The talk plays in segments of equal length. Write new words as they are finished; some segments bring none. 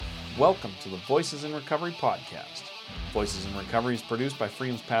Welcome to the Voices in Recovery podcast. Voices in Recovery is produced by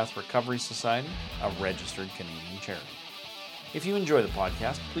Freedom's Path Recovery Society, a registered Canadian charity. If you enjoy the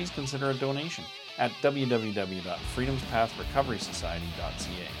podcast, please consider a donation at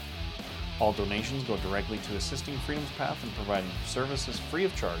www.freedomspathrecoverysociety.ca. All donations go directly to assisting Freedom's Path in providing services free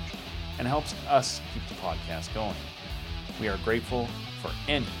of charge and helps us keep the podcast going. We are grateful for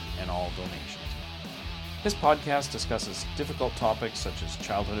any and all donations. This podcast discusses difficult topics such as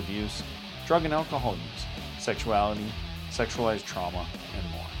childhood abuse, drug and alcohol use, sexuality, sexualized trauma, and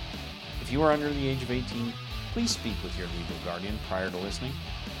more. If you are under the age of 18, please speak with your legal guardian prior to listening.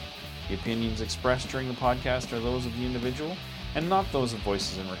 The opinions expressed during the podcast are those of the individual and not those of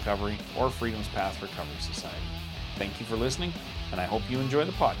Voices in Recovery or Freedom's Path Recovery Society. Thank you for listening, and I hope you enjoy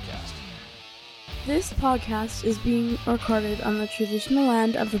the podcast. This podcast is being recorded on the traditional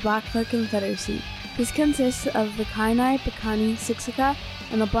land of the Blackfoot Confederacy. This consists of the Kainai, Piikani, Siksika,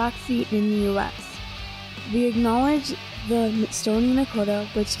 and the Blackfeet in the U.S. We acknowledge the Stoney Nakoda,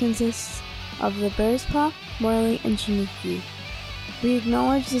 which consists of the Bearspaw, Morley, and Chiniki. We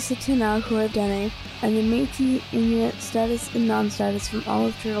acknowledge the Tsuut'ina Huardene and the Métis, Inuit, status, and non-status from all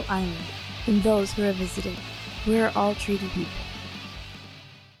of Turtle Island, and those who are visiting. We are all treaty people.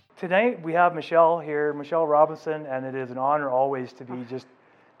 Tonight we have Michelle here, Michelle Robinson, and it is an honor always to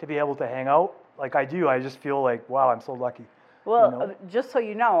be able to hang out. Like I do, I just feel like, wow, I'm so lucky. Well, just so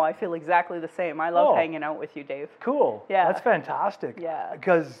you know, I feel exactly the same. I love hanging out with you, Dave. Cool. Yeah. That's fantastic. Yeah.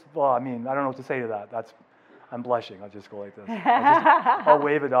 Because, well, I mean, I don't know what to say to that. I'm blushing. I'll just go like this. I'll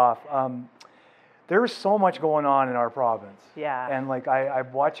wave it off. There's so much going on in our province. Yeah. And like I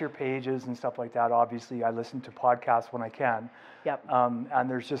watch your pages and stuff like that. Obviously, I listen to podcasts when I can. Yep. And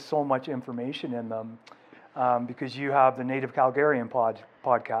there's just so much information in them because you have the Native Calgarian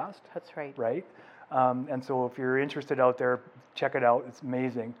podcast. That's right. Right? And so if you're interested out there, check it out. It's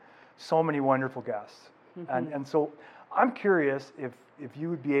amazing. So many wonderful guests. Mm-hmm. And so I'm curious if you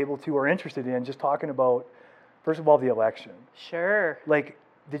would be able to or interested in just talking about, first of all, the election. Sure. Like,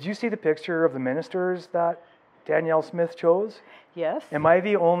 did you see the picture of the ministers that Danielle Smith chose? Yes. Am I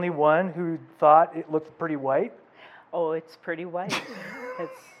the only one who thought it looked pretty white? Oh, it's pretty white.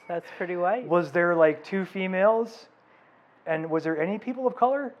 That's pretty white. Was there like 2 females? And was there any people of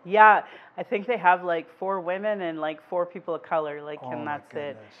color? Yeah, I think they have like 4 women and like 4 people of color, and that's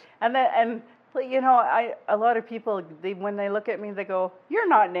it. And you know, a lot of people, when they look at me, they go, "You're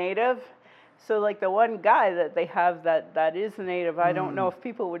not Native." So like the one guy that they have that is Native, I don't know if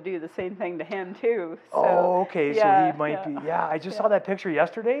people would do the same thing to him too. So, okay, yeah, so he might be. Yeah, I just saw that picture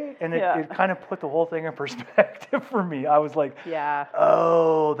yesterday, and it kind of put the whole thing in perspective for me. I was like,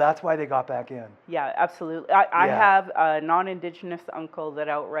 oh, that's why they got back in. Yeah, absolutely. I have a non-Indigenous uncle that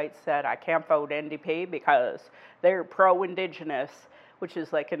outright said, "I can't vote NDP because they're pro-Indigenous," which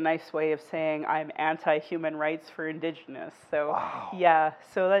is like a nice way of saying I'm anti-human rights for Indigenous. So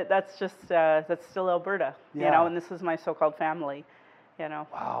so that's just that's still Alberta, you know, and this is my so-called family, you know.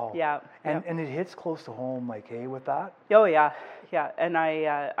 Wow. Yeah. And it hits close to home, like, hey, with that. Oh yeah. And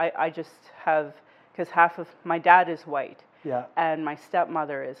I just have, because half of my dad is white, and my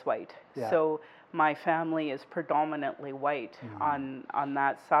stepmother is white, so my family is predominantly white on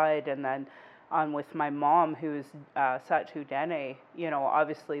that side, and then on with my mom, who's Satu Dene, you know,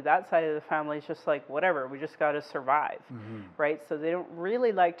 obviously that side of the family is just like, whatever, we just got to survive, right? So they don't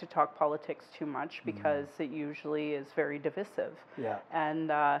really like to talk politics too much because it usually is very divisive. Yeah.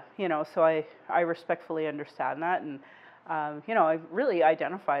 And, you know, so I respectfully understand that. And, you know, I really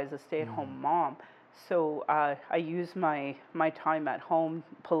identify as a stay-at-home mom. So I use my time at home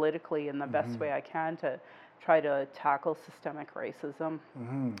politically in the best way I can to try to tackle systemic racism.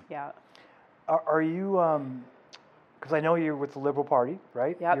 Yeah. Are you, because I know you're with the Liberal Party,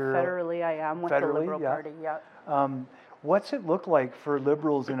 right? Yeah, federally I am with the Liberal Party, What's it look like for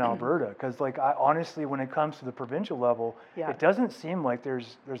Liberals in Alberta? Because like, honestly, when it comes to the provincial level, it doesn't seem like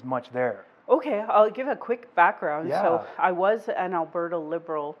there's much there. Okay, I'll give a quick background. Yeah. So I was an Alberta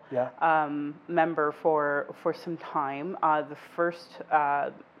Liberal member for some time. The first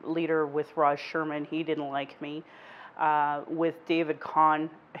leader with Raj Sherman, he didn't like me. With David Kahn,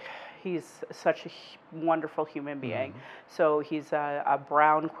 he's such a wonderful human being. So he's a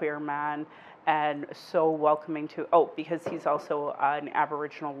brown queer man and so welcoming to, because he's also an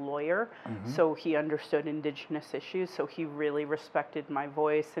Aboriginal lawyer. So he understood Indigenous issues. So he really respected my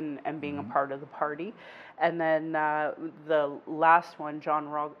voice and being a part of the party. And then the last one, John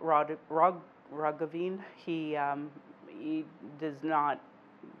Raghaveen, he does not,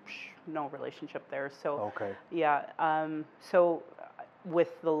 no relationship there. So, so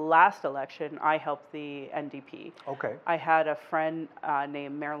with the last election, I helped the NDP. Okay. I had a friend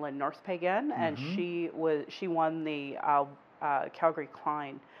named Marilyn Northpagan, and she won the Calgary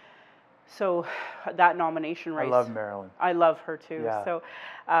Klein. So that nomination race. I love Marilyn. I love her too. Yeah. So,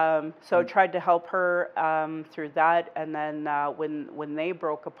 I tried to help her through that, and then when they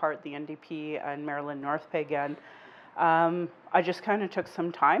broke apart, the NDP and Marilyn Northpagan, I just kind of took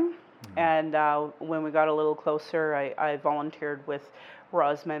some time. And when we got a little closer, I volunteered with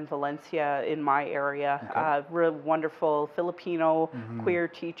Rosman Valencia in my area. Okay. Real wonderful Filipino queer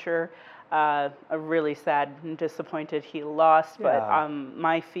teacher. Really sad and disappointed he lost, but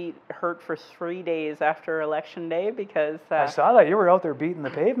my feet hurt for 3 days after Election Day because... I saw that. You were out there beating the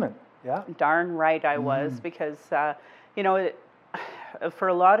pavement. Yeah. Darn right I was, because, for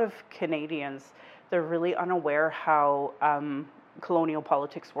a lot of Canadians, they're really unaware how colonial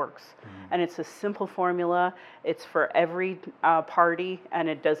politics works. And it's a simple formula. It's for every party, and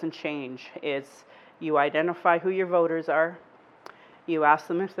it doesn't change. It's you identify who your voters are. You ask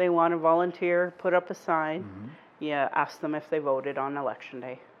them if they want to volunteer, put up a sign. You ask them if they voted on Election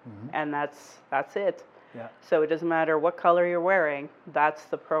Day. And that's it. Yeah. So it doesn't matter what color you're wearing. That's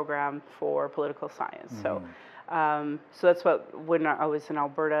the program for political science. So that's what, when I was an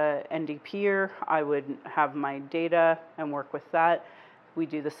Alberta NDPer, I would have my data and work with that. We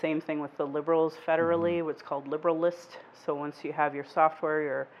do the same thing with the Liberals federally, what's called Liberal List. So once you have your software,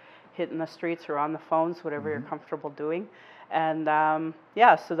 you're hitting the streets or on the phones, whatever you're comfortable doing. And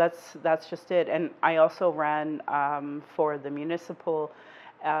so that's just it. And I also ran for the municipal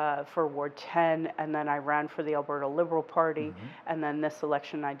for Ward 10, and then I ran for the Alberta Liberal Party, and then this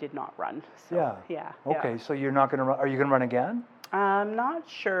election I did not run. So, Okay, so you're not going to run. Are you going to run again? I'm not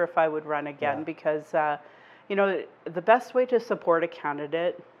sure if I would run again because, the best way to support a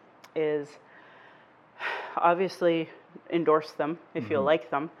candidate is obviously endorse them if you like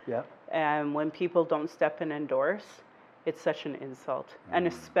them. Yeah. And when people don't step and endorse, it's such an insult, and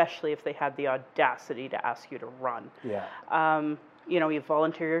especially if they have the audacity to ask you to run. Yeah. You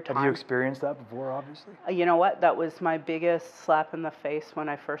volunteer your time. Have you experienced that before, obviously? You know what? That was my biggest slap in the face when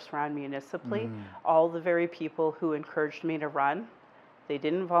I first ran municipally. All the very people who encouraged me to run, they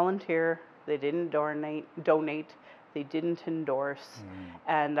didn't volunteer, they didn't donate, they didn't endorse,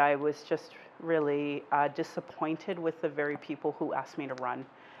 and I was just really disappointed with the very people who asked me to run.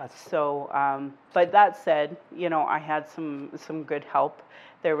 So, but that said, I had some good help.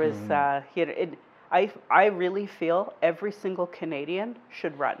 There was, I really feel every single Canadian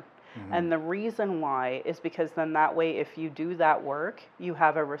should run. And the reason why is because then that way, if you do that work, you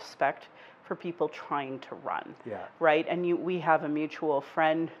have a respect for people trying to run. Yeah. Right? And we have a mutual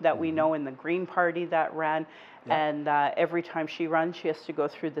friend that we know in the Green Party that ran. Yeah. And every time she runs, she has to go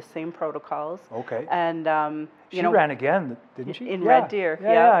through the same protocols. Okay. And she ran again, didn't she? In Red Deer.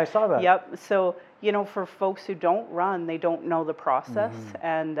 Yeah, I saw that. Yep. So for folks who don't run, they don't know the process.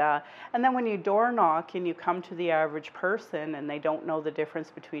 And then when you door knock and you come to the average person and they don't know the difference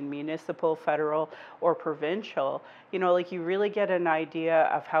between municipal, federal, or provincial, you really get an idea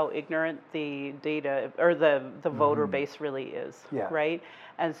of how ignorant the data or the voter base really is. Yeah. Right?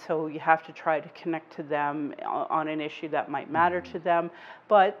 And so you have to try to connect to them on an issue that might matter to them.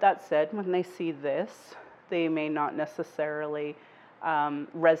 But that said, when they see this, they may not necessarily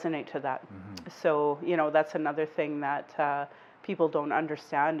resonate to that. So, that's another thing that people don't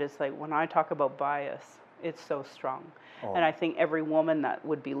understand is like when I talk about bias, it's so strong. And I think every woman that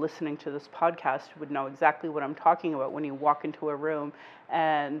would be listening to this podcast would know exactly what I'm talking about when you walk into a room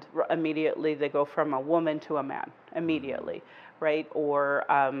and immediately they go from a woman to a man, immediately. Right? Or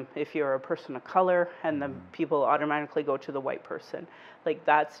if you're a person of color and the people automatically go to the white person. Like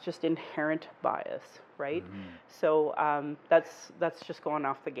that's just inherent bias, right? So that's just going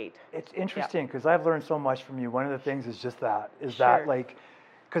off the gate. It's interesting because I've learned so much from you. One of the things is just that,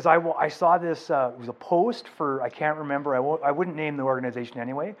 because I saw this, it was a post for, I can't remember, I wouldn't name the organization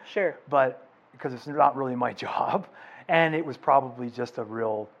anyway. Sure. But because it's not really my job. And it was probably just a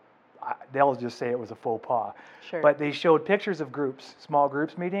real, they'll just say it was a faux pas. Sure. But they showed pictures of groups, small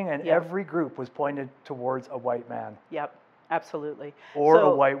groups meeting, and every group was pointed towards a white man. Yep, absolutely. Or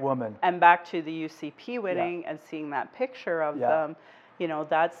a white woman. And back to the UCP winning and seeing that picture of them,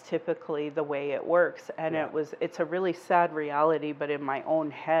 that's typically the way it works. And it's a really sad reality, but in my own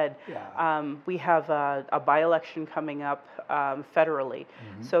head, we have a by-election coming up federally.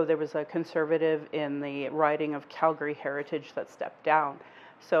 So there was a Conservative in the riding of Calgary Heritage that stepped down.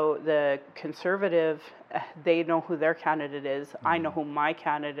 So the Conservative, they know who their candidate is. I know who my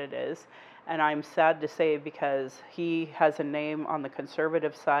candidate is. And I'm sad to say because he has a name on the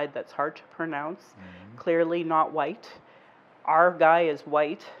Conservative side that's hard to pronounce, clearly not white. our guy is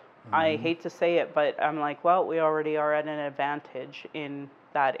white. I hate to say it, but I'm like, well, we already are at an advantage in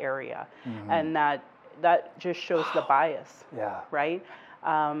that area. And that just shows the bias, right?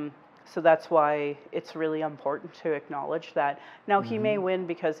 So that's why it's really important to acknowledge that. Now, he may win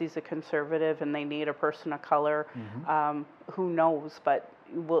because he's a conservative and they need a person of color. Who knows? But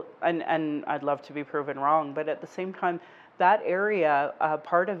and I'd love to be proven wrong. But at the same time, that area,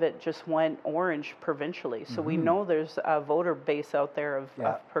 part of it just went orange provincially. So we know there's a voter base out there of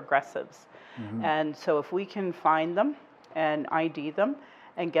progressives. And so if we can find them and ID them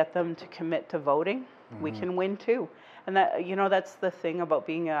and get them to commit to voting, we can win too. And that, that's the thing about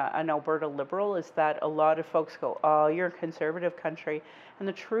being an Alberta Liberal, is that a lot of folks go, oh, you're a conservative country. And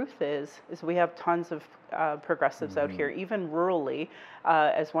the truth is we have tons of progressives out here, even rurally.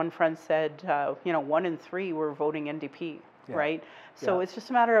 As one friend said, 1 in 3 were voting NDP, right? So it's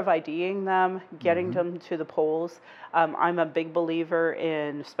just a matter of IDing them, getting them to the polls. I'm a big believer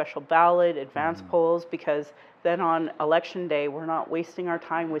in special ballot, advance polls, because then on election day, we're not wasting our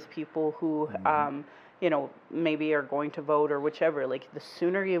time with people who maybe are going to vote or whichever. Like, the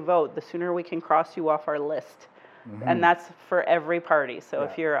sooner you vote, the sooner we can cross you off our list. And that's for every party. So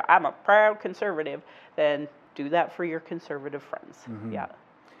if I'm a proud conservative, then do that for your conservative friends.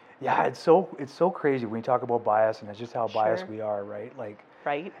 Yeah, it's so crazy when you talk about bias, and it's just how biased we are, right? Like,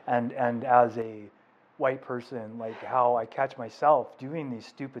 right. And as a white person, like, how I catch myself doing these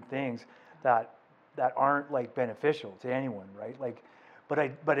stupid things that aren't like beneficial to anyone, right? Like,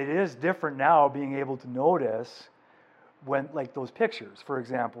 but it is different now being able to notice when, like, those pictures, for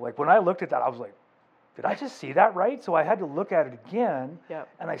example, like when I looked at that, I was like, did I just see that right? So I had to look at it again,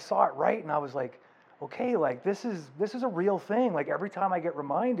 and I saw it right, and I was like, okay, like, this is a real thing. Like, every time I get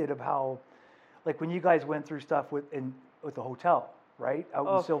reminded of how, like, when you guys went through stuff with the hotel, right,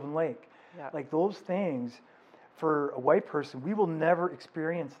 out in Sylvan Lake, like, those things, for a white person, we will never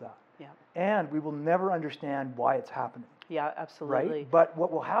experience that, and we will never understand why it's happening. Yeah, absolutely. Right? But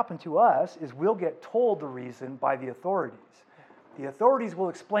what will happen to us is we'll get told the reason by the authorities. The authorities will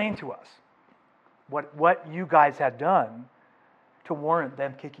explain to us what you guys had done to warrant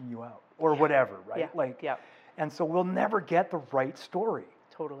them kicking you out, or whatever, right? And so we'll never get the right story.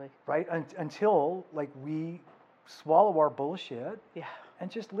 Totally. Right? Until, like, we swallow our bullshit and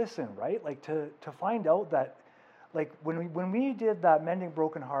just listen, right? Like, to find out that, like, when we did that Mending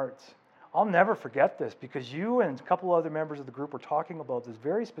Broken Hearts, I'll never forget this, because you and a couple other members of the group were talking about this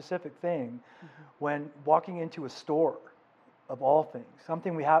very specific thing when walking into a store, of all things,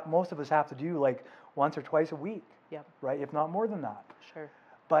 something most of us have to do like once or twice a week, right? If not more than that. Sure.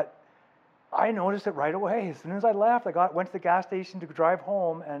 But I noticed it right away. As soon as I left, went to the gas station to drive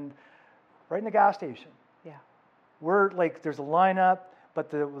home, and right in the gas station, we're like, there's a lineup,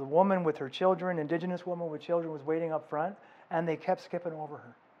 but the woman with her children, Indigenous woman with children, was waiting up front, and they kept skipping over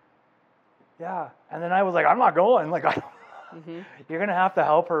her. Yeah, and then I was like, I'm not going. Like, you're gonna have to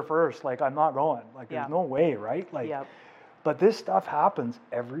help her first. Like, I'm not going. Like, there's no way, right? Like, but this stuff happens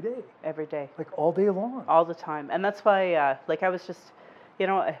every day. Every day. Like, all day long. All the time, and that's why, like, I was just,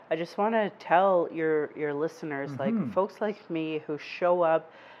 I just want to tell your listeners, like, folks like me who show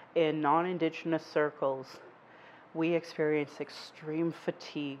up in non-Indigenous circles, we experience extreme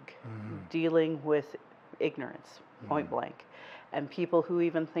fatigue dealing with ignorance, point blank. And people who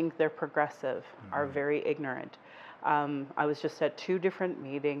even think they're progressive are very ignorant. I was just at 2 different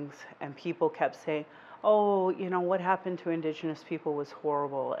meetings, and people kept saying, oh, what happened to Indigenous people was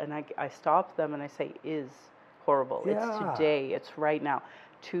horrible. And I stopped them and I say, is horrible. It's today. It's right now.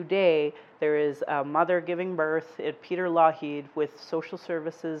 Today, there is a mother giving birth at Peter Lougheed with social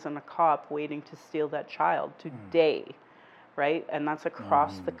services and a cop waiting to steal that child today, right? And that's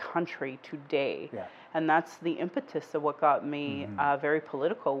across the country today. And that's the impetus of what got me very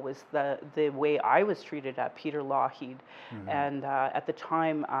political, was the way I was treated at Peter Lougheed. And at the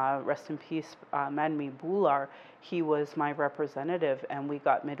time, rest in peace, Manmi Bular, he was my representative, and we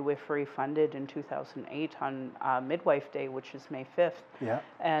got midwifery funded in 2008 on Midwife Day, which is May 5th.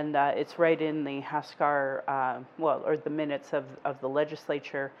 And it's right in the Haskar, or the minutes of the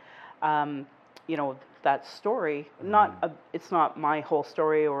legislature. That story, it's not my whole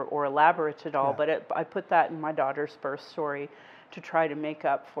story or elaborate at all, but I put that in my daughter's birth story to try to make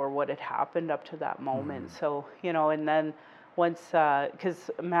up for what had happened up to that moment. So, and then once, because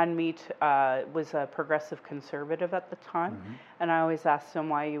Manmeet was a progressive conservative at the time, and I always asked him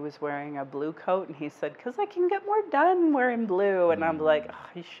why he was wearing a blue coat, and he said, because I can get more done wearing blue, and I'm like, oh,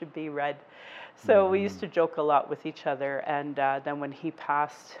 he should be red. So we used to joke a lot with each other, and then when he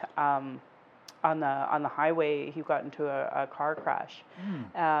passed, on the highway, he got into a car crash.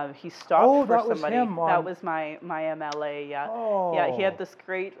 He stopped for somebody. That was my MLA. Yeah. Oh. Yeah. He had this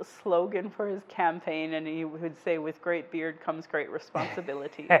great slogan for his campaign, and he would say, "With great beard comes great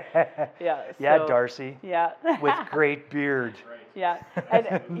responsibility." Yeah. Yeah, Darcy. Yeah. With great beard. Yeah.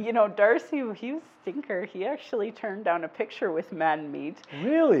 And you know, Darcy, he was a stinker. He actually turned down a picture with Man Meat.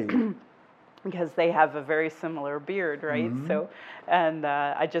 Really? Because they have a very similar beard, right? So, and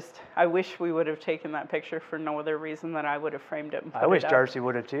I wish we would have taken that picture for no other reason than I would have framed it and put I wish it up. Darcy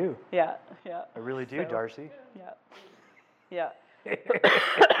would have too. Yeah, yeah. I really do, Darcy. Yeah, yeah.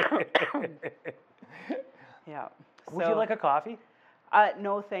 Yeah. Would you like a coffee?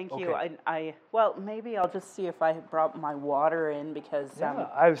 No, thank you. Okay. Well, maybe I'll just see if I brought my water in because.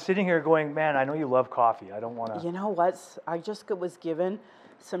 I was sitting here going, man, I know you love coffee. I don't want to. You know what? I just was given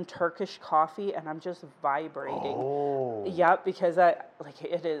some Turkish coffee and I'm just vibrating. Oh. Yeah, because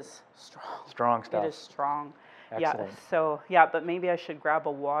it is strong. Strong stuff. It is strong. Excellent. Yeah. So but maybe I should grab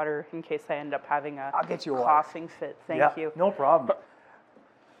a water in case I end up having a I'll get you a coughing fit. Thank you. No problem.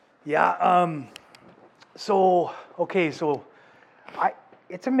 Yeah. So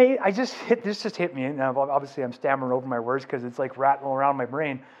it's amazing. This just hit me, and obviously I'm stammering over my words because it's like rattling around my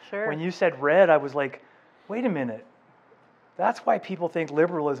brain. Sure. When you said red, I was like, wait a minute. That's why people think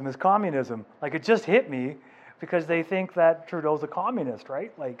liberalism is communism. Like, it just hit me because they think that Trudeau's a communist,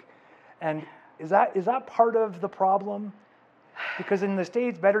 right? Like, and is that part of the problem? Because in the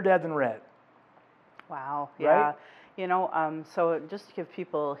States, better dead than red. Wow. Right? Yeah. You know, so just to give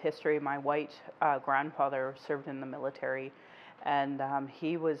people history, my white grandfather served in the military, and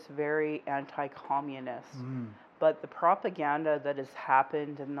he was very anti-communist. But the propaganda that has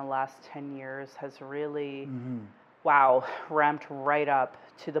happened in the last 10 years has really, ramped right up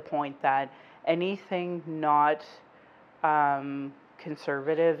to the point that anything not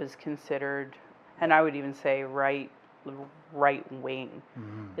conservative is considered, and I would even say right wing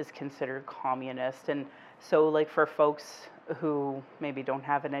is considered communist. And so, like, for folks who maybe don't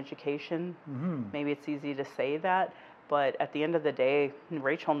have an education, maybe it's easy to say that, but at the end of the day,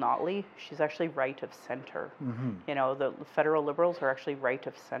 Rachel Notley, she's actually right of center. You know, the federal Liberals are actually right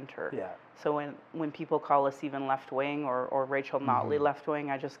of center. Yeah. So when people call us even left wing or Rachel Notley left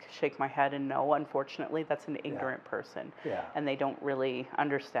wing, I just shake my head and no, unfortunately, that's an ignorant person. Yeah. And they don't really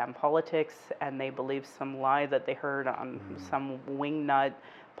understand politics, and they believe some lie that they heard on some wingnut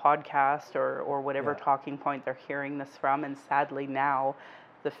podcast or whatever talking point they're hearing this from. And sadly now,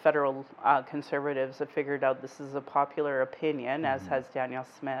 the federal conservatives have figured out this is a popular opinion, as has Danielle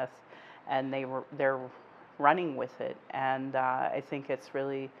Smith, and they're running with it. And I think it's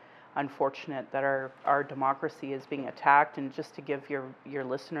really unfortunate that our democracy is being attacked. And just to give your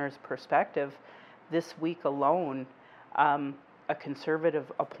listeners perspective, this week alone, a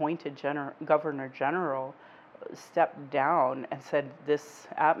conservative appointed governor general stepped down and said this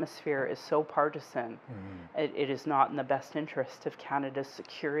atmosphere is so partisan, it is not in the best interest of Canada's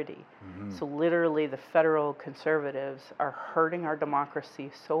security. So literally the federal conservatives are hurting our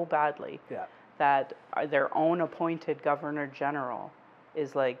democracy so badly that their own appointed governor general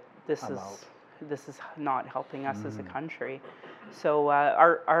is like, this is not helping us as a country. So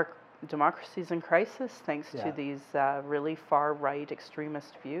our democracy is in crisis thanks to these really far-right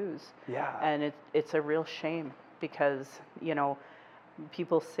extremist views. Yeah. And it's a real shame because, you know,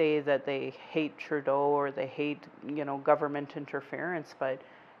 people say that they hate Trudeau or they hate, you know, government interference, but,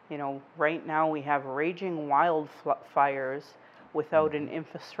 you know, right now we have raging wildfires without an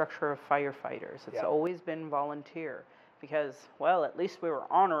infrastructure of firefighters. It's always been volunteer because, well, at least we were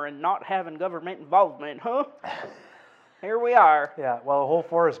honoring not having government involvement, huh? Here we are. Yeah, well, the whole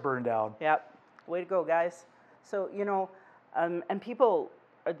forest burned down. Yep. Way to go, guys. So, you know, and people,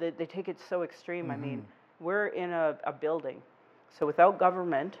 they take it so extreme. I mean, we're in a building. So without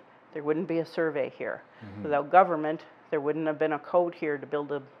government, there wouldn't be a survey here. Without government, there wouldn't have been a code here to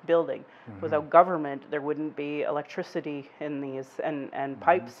build a building. Without government, there wouldn't be electricity in these and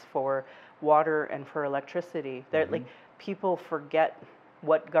pipes for water and for electricity. Like, people forget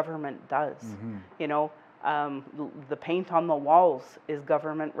what government does. You know, the paint on the walls is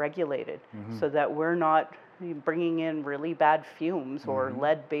government regulated so that we're not bringing in really bad fumes or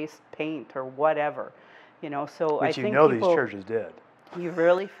lead-based paint or whatever. You know, so which I think these churches did. You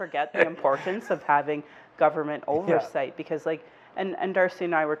really forget the importance of having government oversight because, like, and Darcy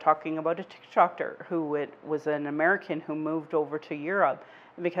and I were talking about a TikToker who was an American who moved over to Europe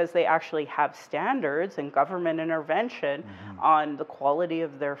because they actually have standards and government intervention on the quality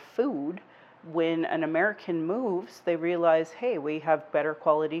of their food. when an American moves, they realize, hey, we have better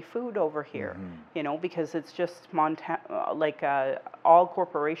quality food over here, you know, because it's just all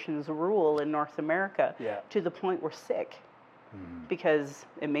corporations rule in North America to the point we're sick because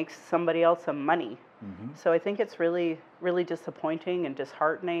it makes somebody else some money. So I think it's really, really disappointing and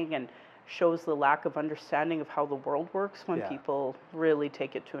disheartening, and shows the lack of understanding of how the world works when people really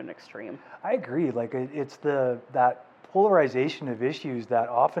take it to an extreme. I agree. Like it's that polarization of issues that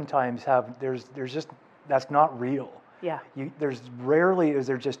oftentimes there's just, that's not real. Yeah. There's rarely is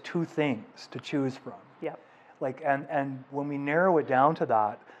there just two things to choose from. Yeah. Like, and when we narrow it down to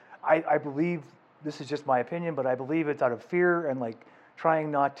that, I believe, this is just my opinion, but I believe it's out of fear and like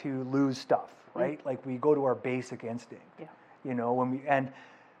trying not to lose stuff, right? Like we go to our basic instinct. Yeah. You know, and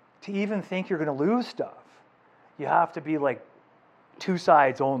to even think you're going to lose stuff, you have to be like two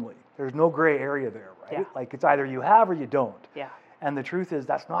sides only. There's no gray area there, right? Yeah. Like it's either you have or you don't. Yeah. And the truth is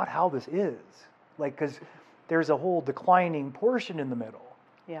that's not how this is. Like, because there's a whole declining portion in the middle.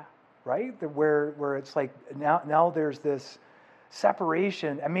 Yeah. Right? Where it's like now there's this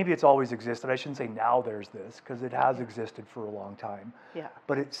separation, and maybe it's always existed. I shouldn't say now there's this, because it has existed for a long time. Yeah.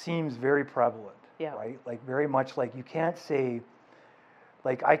 But it seems very prevalent. Yeah. Right? Like very much like you can't say,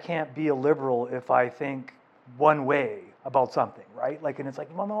 like I can't be a liberal if I think one way about something, right? Like, and it's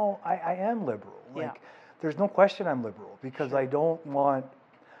like, well, no, I am liberal. Like, there's no question I'm liberal, because I don't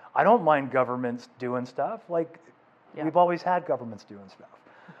mind governments doing stuff. Like, we've always had governments doing stuff.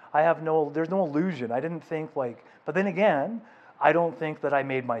 There's no illusion. I didn't think like, but then again, I don't think that I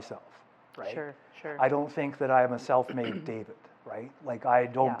made myself, right? Sure. I don't think that I'm a self-made David, right? Like, I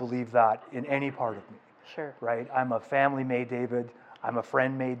don't believe that in any part of me. Sure. Right? I'm a family-made David. I'm a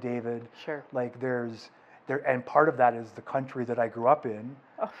friend-made David. Sure. Like and part of that is the country that I grew up in,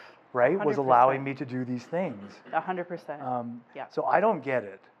 right, 100%. was allowing me to do these things. 100%. So I don't get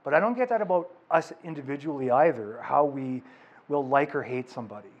it. But I don't get that about us individually either, how we will like or hate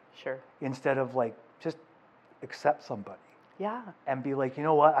somebody. Sure. Instead of like, just accept somebody. Yeah. And be like, you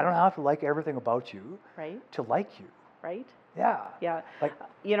know what, I don't have to like everything about you to like you. Right. Yeah. Yeah. Like,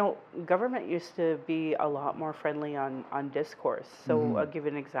 you know, government used to be a lot more friendly on discourse. So I'll give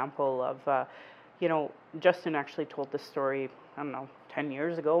you an example of, you know, Justin actually told this story, I don't know, 10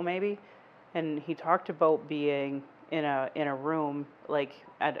 years ago maybe. And he talked about being in a room, like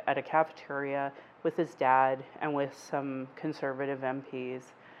at a cafeteria with his dad and with some conservative MPs.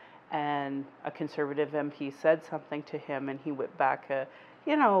 And a conservative MP said something to him, and he whipped back a,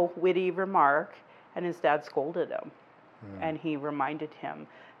 you know, witty remark, and his dad scolded him. And he reminded him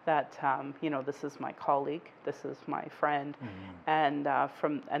that, you know, this is my colleague, this is my friend. And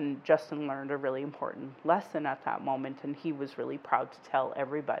Justin learned a really important lesson at that moment, and he was really proud to tell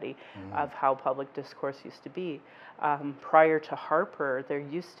everybody of how public discourse used to be. Prior to Harper, there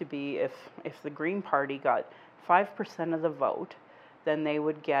used to be, if the Green Party got 5% of the vote, then they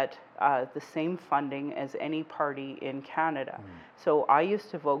would get the same funding as any party in Canada. So I used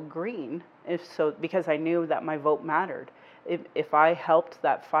to vote Green because I knew that my vote mattered. If I helped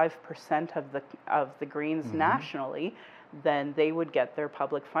that 5% of the Greens nationally, then they would get their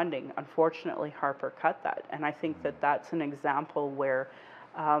public funding. Unfortunately, Harper cut that, and I think that that's an example where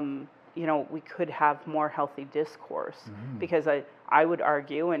you know, we could have more healthy discourse, because I would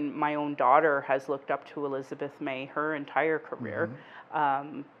argue, and my own daughter has looked up to Elizabeth May her entire career,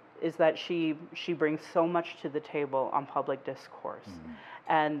 is that she brings so much to the table on public discourse.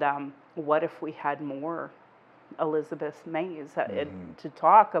 And what if we had more Elizabeth Mays to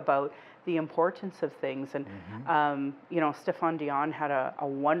talk about the importance of things? And you know, Stéphane Dion had a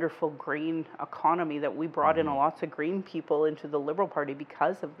wonderful green economy that we brought in lots of green people into the Liberal Party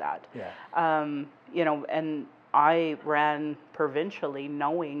because of that. You know, and I ran provincially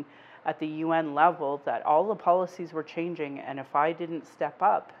knowing at the UN level that all the policies were changing, and if I didn't step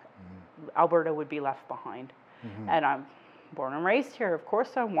up, Alberta would be left behind. And I'm born and raised here. Of course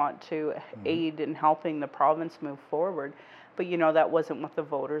I want to aid in helping the province move forward. But, you know, that wasn't what the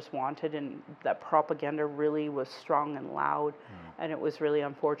voters wanted, and that propaganda really was strong and loud. And it was really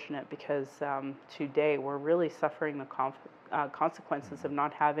unfortunate, because today we're really suffering the consequences of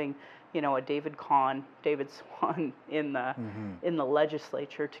not having, you know, a David Swan in the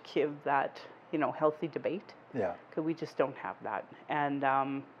legislature to give that, you know, healthy debate. Yeah. Because we just don't have that.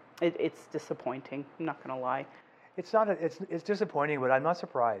 And it's disappointing, I'm not going to lie. It's disappointing, but I'm not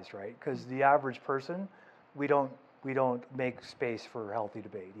surprised, right? Because the average person, we don't make space for healthy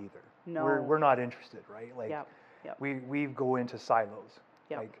debate either. No. We're not interested, right? Like, we go into silos.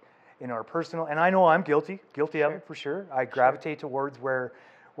 Like, in our personal, and I know I'm guilty of it for sure. I gravitate towards where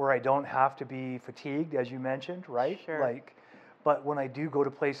I don't have to be fatigued, as you mentioned, right? Like, But when I do go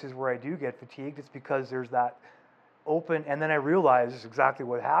to places where I do get fatigued, it's because there's that open, and then I realize exactly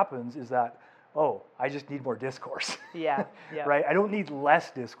what happens is that, oh, I just need more discourse. Yeah. Right? I don't need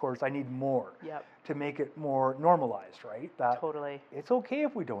less discourse, I need more to make it more normalized, right? That totally. It's okay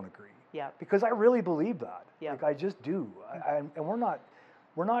if we don't agree. Yeah. Because I really believe that. Yeah. Like I just do. And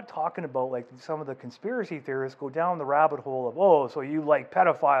we're not talking about like some of the conspiracy theorists go down the rabbit hole of, oh, so you like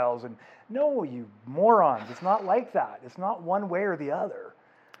pedophiles, and no, you morons. It's not like that. It's not one way or the other.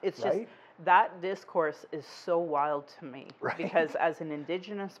 It's right? just that discourse is so wild to me, right? Because as an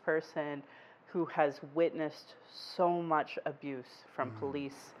Indigenous person who has witnessed so much abuse from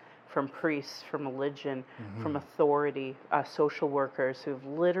police, from priests, from religion, from authority, social workers who've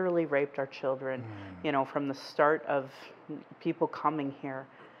literally raped our children, you know, from the start of people coming here.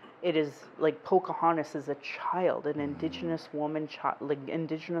 It is like Pocahontas is a child, an Indigenous woman, like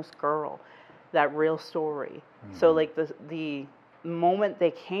Indigenous girl, that real story. So like the moment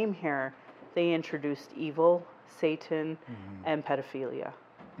they came here, they introduced evil, Satan, and pedophilia.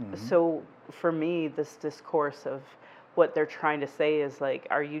 So for me, this discourse of what they're trying to say is like,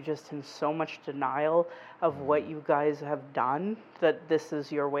 are you just in so much denial of what you guys have done that this is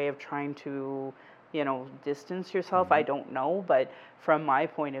your way of trying to, you know, distance yourself? I don't know, but from my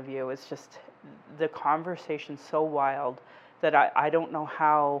point of view, it's just the conversation's so wild that I don't know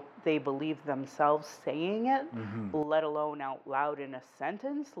how they believe themselves saying it, let alone out loud in a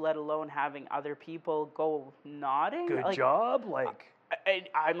sentence, let alone having other people go nodding. Good job, like.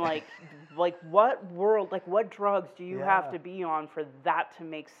 I'm like what world, like what drugs do you have to be on for that to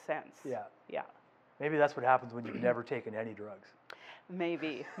make sense? Yeah. Maybe that's what happens when you've never taken any drugs.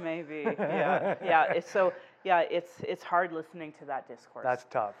 Maybe. Yeah. It's hard listening to that discourse. That's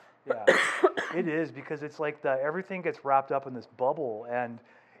tough. Yeah, it is, because it's like everything gets wrapped up in this bubble, and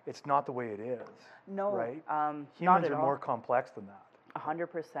it's not the way it is. No, right? Humans are more complex than that.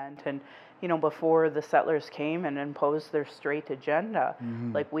 100%. And, you know, before the settlers came and imposed their straight agenda,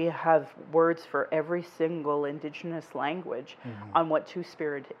 like we have words for every single Indigenous language on what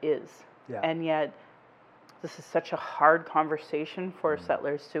Two-Spirit is. Yeah. And yet, this is such a hard conversation for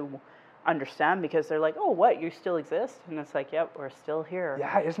settlers to understand, because they're like, oh, what, you still exist? And it's like, yep, we're still here.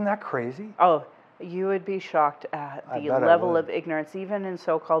 Yeah, isn't that crazy? Oh, you would be shocked at the level of ignorance, even in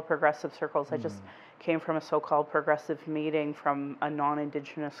so-called progressive circles. I just came from a so-called progressive meeting from a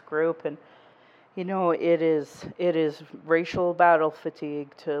non-Indigenous group, and you know, it is racial battle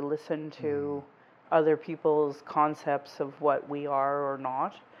fatigue to listen to other people's concepts of what we are or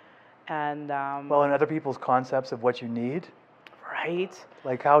not, and and other people's concepts of what you need. Right.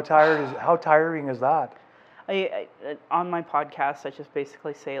 Like how tiring is that? I on my podcast, I just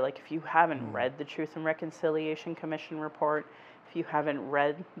basically say, like, if you haven't read the Truth and Reconciliation Commission report, if you haven't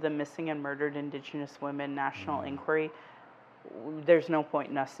read the Missing and Murdered Indigenous Women National Inquiry, there's no point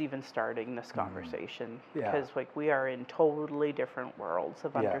in us even starting this conversation, because like we are in totally different worlds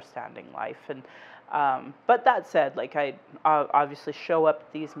of understanding life. And but that said, like I obviously show up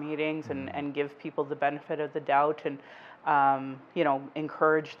at these meetings and give people the benefit of the doubt, and you know,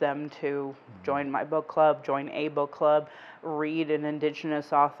 encourage them to join my book club, join a book club, read an Indigenous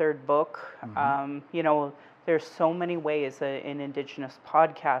authored book. You know, there's so many ways, an Indigenous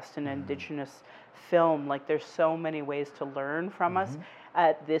podcast, an Indigenous film, like there's so many ways to learn from us.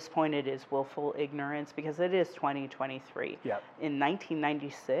 At this point, it is willful ignorance, because it is 2023. In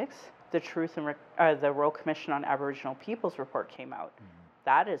 1996, the Truth and the Royal Commission on Aboriginal Peoples report came out.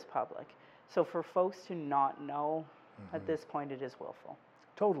 That is public. So for folks to not know, at this point, it is willful.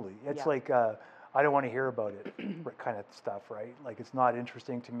 Totally. It's like, I don't want to hear about it kind of stuff, right? Like, it's not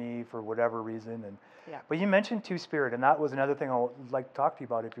interesting to me for whatever reason. And But you mentioned Two-Spirit, and that was another thing I would like to talk to you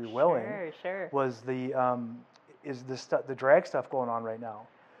about, if you're willing. Sure. Was the drag stuff going on right now?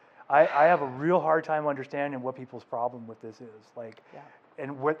 I have a real hard time understanding what people's problem with this is. Like,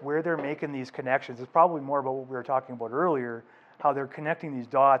 and where they're making these connections. It's probably more about what we were talking about earlier, how they're connecting these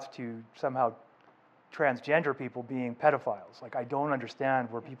dots to somehow transgender people being pedophiles. Like, I don't understand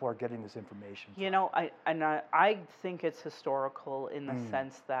where people are getting this information from. You know, I think it's historical in the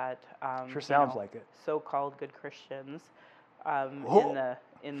sense that sure sounds like it. So-called good Christians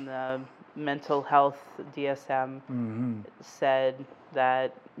in the mental health DSM said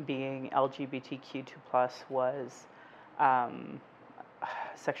that being LGBTQ2+ was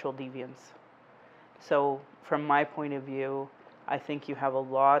sexual deviance. So from my point of view, I think you have a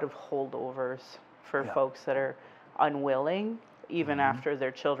lot of holdovers for folks that are unwilling, even after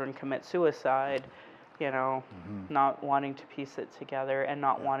their children commit suicide, you know, not wanting to piece it together and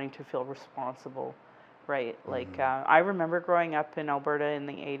not wanting to feel responsible, right? Like, I remember growing up in Alberta in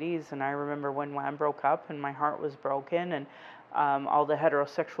the 80s, and I remember when WAM broke up and my heart was broken, and All the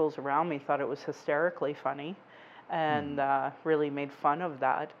heterosexuals around me thought it was hysterically funny, and really made fun of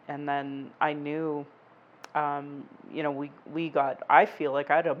that. And then I knew, I feel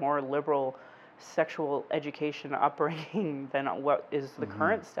like I had a more liberal sexual education upbringing than what is the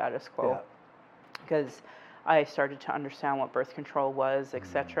current status quo, because I started to understand what birth control was,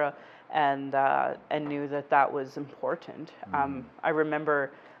 etc., and knew that was important. I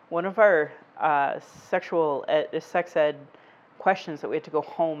remember one of our sex ed questions that we had to go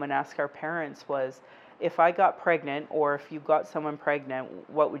home and ask our parents was, if I got pregnant, or if you got someone pregnant,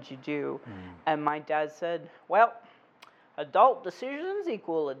 what would you do? And my dad said, well, adult decisions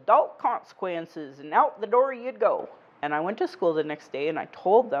equal adult consequences, and out the door you'd go. And I went to school the next day and I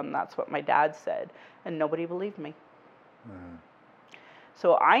told them that's what my dad said, and nobody believed me.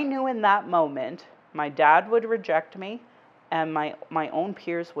 So I knew in that moment my dad would reject me, and my own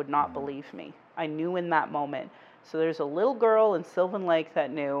peers would not believe me. I knew in that moment. So there's a little girl in Sylvan Lake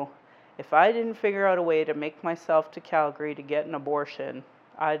that knew, if I didn't figure out a way to make myself to Calgary to get an abortion,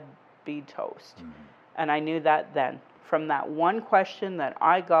 I'd be toast. And I knew that then. From that one question that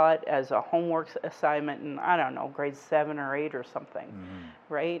I got as a homework assignment in, I don't know, grade 7 or 8 or something,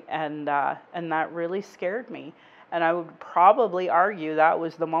 right? And that really scared me. And I would probably argue that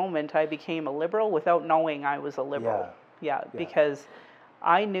was the moment I became a liberal without knowing I was a liberal. Yeah. Because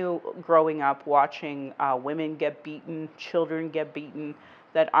I knew growing up watching women get beaten, children get beaten,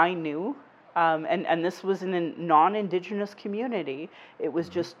 that I knew, and this was in a non-Indigenous community, it was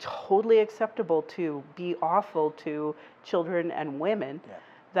just totally acceptable to be awful to children and women,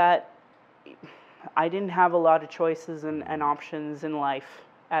 that I didn't have a lot of choices and options in life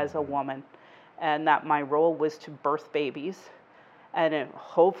as a woman, and that my role was to birth babies, and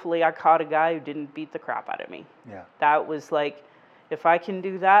hopefully I caught a guy who didn't beat the crap out of me. That was like, if I can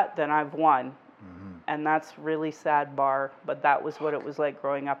do that, then I've won. And that's really sad bar, but that was what it was like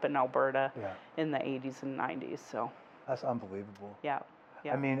growing up in Alberta in the 80s and 90s. So that's unbelievable.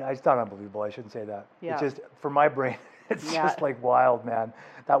 I mean, it's not unbelievable. I shouldn't say that. It's just, for my brain, it's just like wild, man.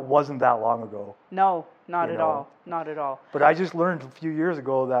 That wasn't that long ago. No, not at all. Not at all. But I just learned a few years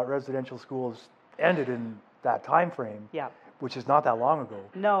ago that residential schools ended in that time frame. Which is not that long ago.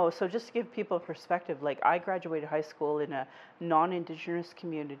 No, so just to give people perspective, like I graduated high school in a non-Indigenous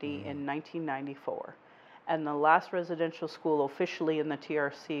community in 1994. And the last residential school officially in the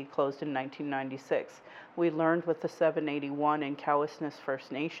TRC closed in 1996. We learned with the 781 in Cowessness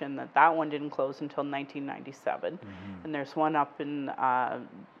First Nation that one didn't close until 1997. And there's one up in now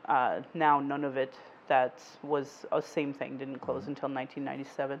Nunavut that was the same thing, didn't close until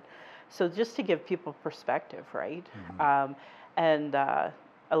 1997. So just to give people perspective, right? And a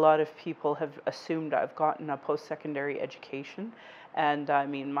lot of people have assumed I've gotten a post-secondary education. And I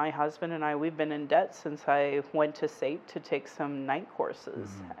mean, my husband and I, we've been in debt since I went to SAIT to take some night courses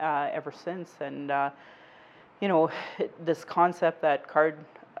ever since. And, this concept that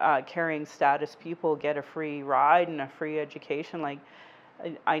card-carrying status people get a free ride and a free education, like,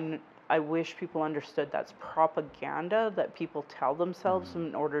 I wish people understood that's propaganda that people tell themselves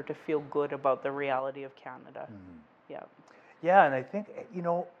in order to feel good about the reality of Canada. Yeah, and I think,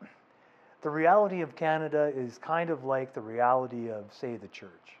 the reality of Canada is kind of like the reality of, say, the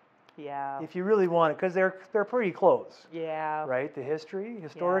church. If you really want it, because they're pretty close. Right?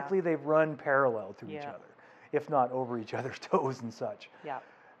 Historically, they've run parallel to each other, if not over each other's toes and such.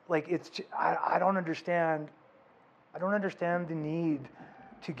 Like, I don't understand the need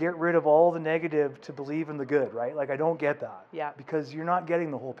to get rid of all the negative to believe in the good, right? Like, I don't get that. Because you're not getting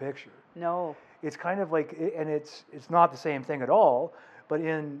the whole picture. No. It's kind of like, and it's not the same thing at all, but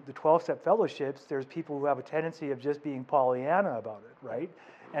in the 12-step fellowships, there's people who have a tendency of just being Pollyanna about it, right?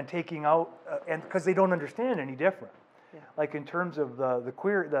 And taking out, and because they don't understand any different. Like in terms of the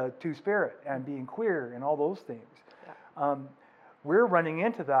queer, the two-spirit and being queer and all those things. We're running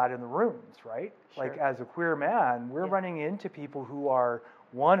into that in the rooms, right? Like as a queer man, we're running into people who are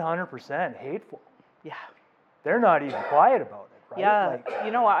 100% hateful. They're not even quiet about it. Right?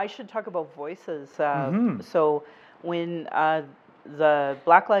 I should talk about voices. So when the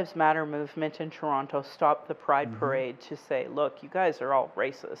Black Lives Matter movement in Toronto stopped the Pride Parade to say, look, you guys are all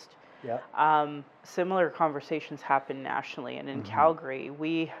racist. Similar conversations happen nationally. And in Calgary,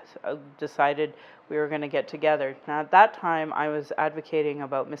 we decided we were going to get together. Now, at that time, I was advocating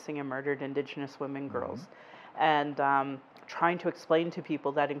about missing and murdered Indigenous women, girls. And trying to explain to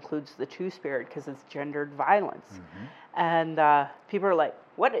people that includes the two-spirit because it's gendered violence. And people are like,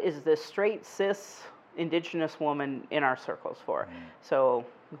 what is this straight, cis, Indigenous woman in our circles for? So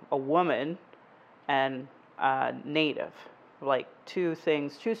a woman and Native. like two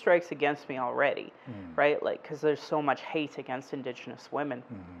strikes against me already, right? Like, because there's so much hate against Indigenous women.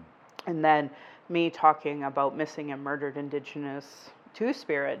 And then me talking about missing and murdered Indigenous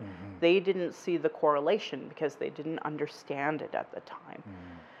Two-Spirit, they didn't see the correlation because they didn't understand it at the time.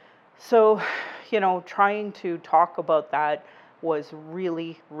 So, you know, trying to talk about that was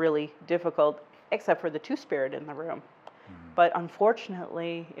really, really difficult, except for the Two-Spirit in the room. But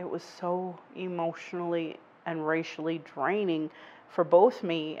unfortunately, it was so emotionally and racially draining for both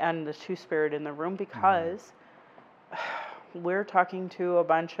me and the Two-Spirit in the room, because we're talking to a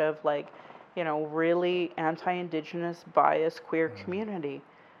bunch of, like, you know, really anti-Indigenous, biased, queer community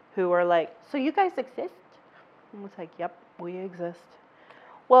who are like, so you guys exist? And it's like, yep, we exist.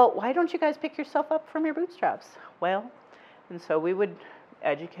 Well, why don't you guys pick yourself up from your bootstraps? Well, and so we would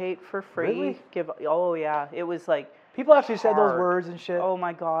educate for free. Really? Oh yeah, it was like, people actually said those words and shit. Oh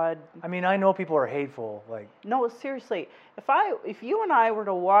my God. I mean, I know people are hateful. Like, no, seriously. If you and I were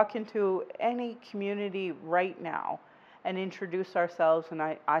to walk into any community right now and introduce ourselves, and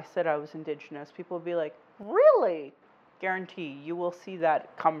I said I was Indigenous, people would be like, really? Guarantee you will see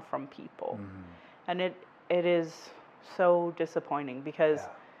that come from people. And it is so disappointing, because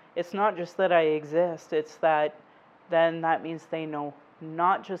it's not just that I exist, it's that then that means they know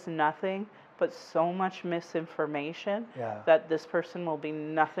not just nothing, but so much misinformation that this person will be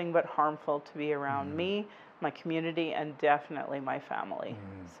nothing but harmful to be around me, my community, and definitely my family.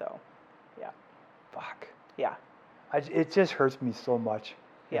 So, yeah. Fuck. Yeah. It just hurts me so much.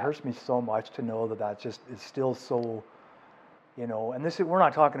 It hurts me so much to know that just is still so, you know, and we're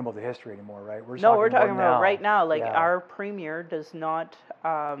not talking about the history anymore, right? We're talking about right now. Like, our premier does not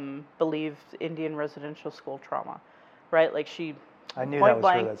believe Indian residential school trauma, right? Like, she point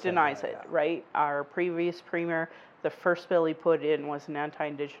blank denies it, right? Our previous premier, the first bill he put in was an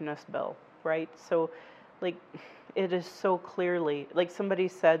anti-Indigenous bill, right? So, like, it is so clearly, like, somebody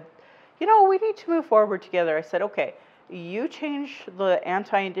said, you know, we need to move forward together. I said, okay, you change the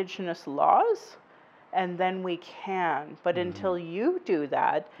anti-Indigenous laws, and then we can. But until you do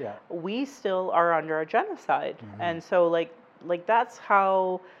that, we still are under a genocide. And so, like that's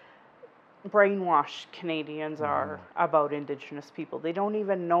how brainwashed Canadians are about Indigenous people. They don't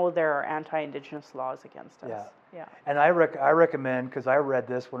even know there are anti-Indigenous laws against us. Yeah. And I recommend, because I read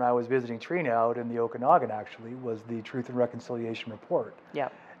this when I was visiting Trina out in the Okanagan, actually, was the Truth and Reconciliation Report. Yeah.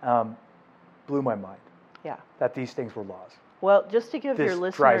 Blew my mind. Yeah. That these things were laws. Well, just to give your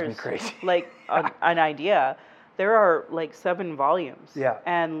listeners like an idea, there are like 7 volumes. Yeah.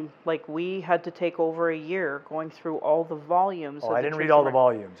 And like we had to take over a year going through all the volumes. Oh, I didn't read all the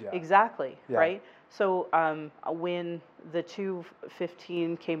volumes. Yeah. Exactly. Yeah. Right. So when the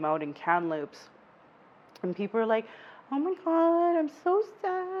 215 came out in Kamloops, and people were like, "Oh my God, I'm so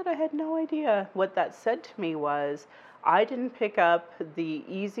sad. I had no idea." What that said to me was, I didn't pick up the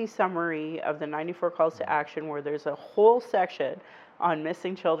easy summary of the 94 calls to action, where there's a whole section on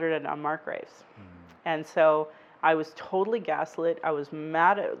missing children and unmarked graves. And so I was totally gaslit. I was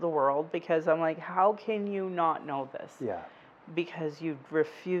mad at the world, because I'm like, how can you not know this? Yeah. Because you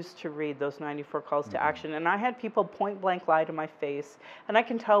refused to read those 94 calls to action. And I had people point blank lie to my face. And I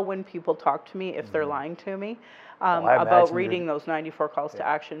can tell when people talk to me if they're lying to me about reading those 94 calls to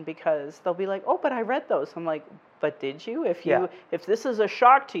action, because they'll be like, oh, but I read those. I'm like, but did you? If this is a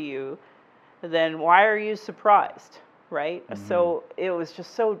shock to you, then why are you surprised, right? So it was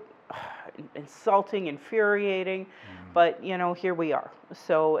just so insulting, infuriating, but you know, here we are.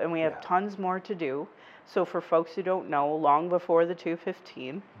 So, and we have tons more to do. So for folks who don't know, long before the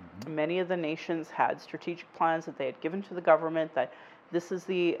 215, many of the nations had strategic plans that they had given to the government, that this is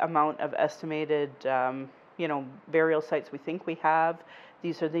the amount of estimated burial sites we think we have.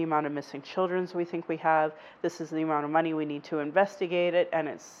 These are the amount of missing children we think we have. This is the amount of money we need to investigate it, and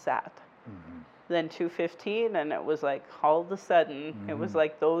it's sat. Then 215, and it was like all of a sudden, it was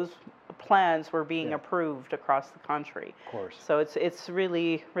like those plans were being approved across the country. Of course. So it's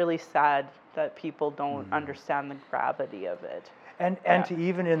really, really sad that people don't understand the gravity of it. And to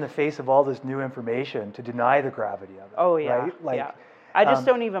even in the face of all this new information, to deny the gravity of it. Oh yeah, right? Like, yeah. I just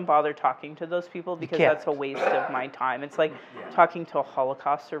don't even bother talking to those people, because that's a waste of my time. It's like talking to a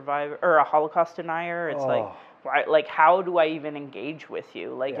Holocaust survivor or a Holocaust denier. It's like how do I even engage with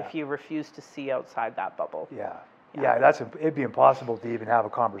you? Like if you refuse to see outside that bubble. Yeah, it'd be impossible to even have a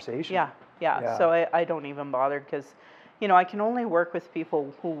conversation. Yeah. So I don't even bother, because, I can only work with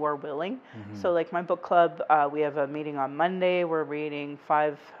people who were willing. So like my book club, we have a meeting on Monday. We're reading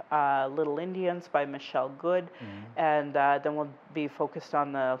 5 Little Indians by Michelle Good. And then we'll be focused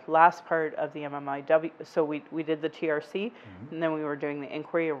on the last part of the MMIW. So we did the TRC, and then we were doing the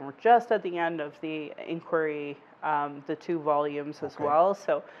inquiry, and we're just at the end of the inquiry, the 2 volumes as well.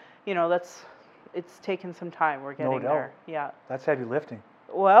 So, it's taken some time. We're getting there. Yeah. That's heavy lifting.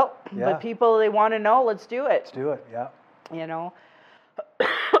 Well, but people, they want to know, let's do it. Let's do it, yeah.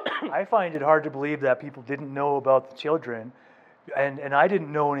 I find it hard to believe that people didn't know about the children, and I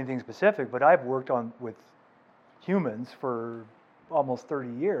didn't know anything specific, but I've worked with humans for almost 30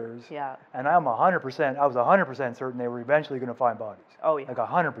 years. Yeah. And I was 100% certain they were eventually going to find bodies. Oh, yeah. Like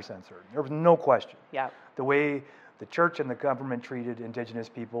 100% certain. There was no question. Yeah. The way the church and the government treated Indigenous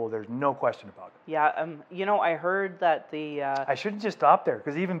people, there's no question about it. Yeah, I heard that I shouldn't just stop there,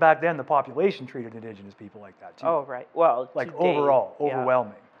 because even back then, the population treated Indigenous people like that, too. Oh, right. Well, like overall,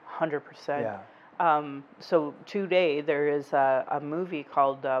 overwhelming. 100%. Yeah. So today there is a movie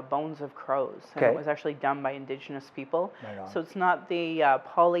called Bones of Crows, and it was actually done by Indigenous people. Right on. So it's not the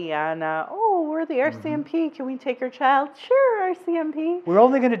Pollyanna, we're the RCMP, can we take your child? Sure, RCMP. We're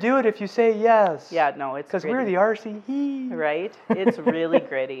only going to do it if you say yes. Yeah, no, it's because we're the RC. Right? It's really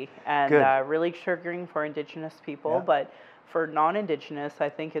gritty and really triggering for Indigenous people, but for non-Indigenous, I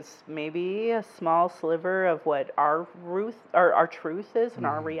think it's maybe a small sliver of what our truth is and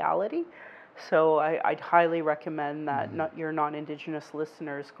our reality. So I'd highly recommend that your non-Indigenous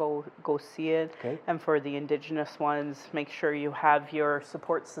listeners go see it. Okay. And for the Indigenous ones, make sure you have your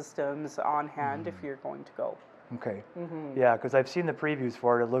support systems on hand if you're going to go. Okay. Yeah, because I've seen the previews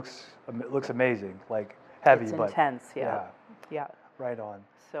for it. It looks amazing, like heavy, it's but intense. Yeah. Right on.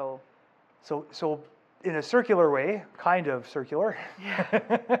 So in a circular way, kind of circular,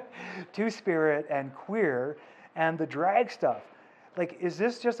 Two-Spirit and queer and the drag stuff. Like, is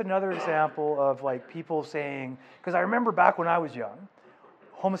this just another example of like people saying, because I remember back when I was young,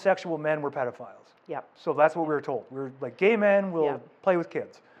 homosexual men were pedophiles. Yeah. So that's what we were told. We were like, gay men will play with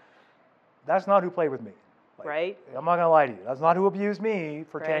kids. That's not who played with me. Like, right. I'm not going to lie to you. That's not who abused me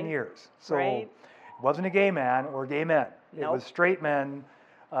for 10 years. So it wasn't a gay man or gay men. It was straight men,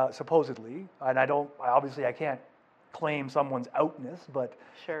 supposedly. And I can't claim someone's outness, but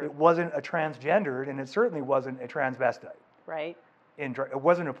it wasn't a transgendered, and it certainly wasn't a transvestite. Right. It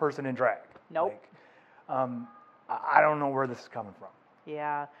wasn't a person in drag. Nope. I don't know where this is coming from.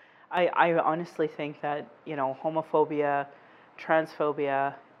 Yeah. I honestly think that, homophobia,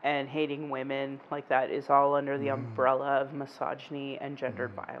 transphobia, and hating women like that is all under the umbrella of misogyny and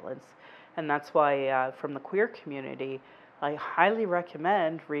gendered violence. And that's why from the queer community, I highly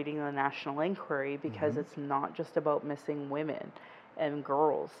recommend reading the National Inquiry, because it's not just about missing women and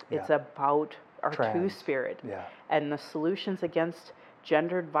girls. It's about our Two-Spirit. Yeah. And the solutions against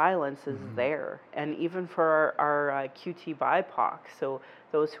gendered violence is there. And even for our QT BIPOC, so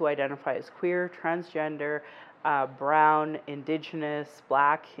those who identify as queer, transgender, brown, Indigenous,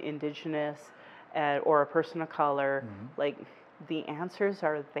 Black, Indigenous, or a person of color, like the answers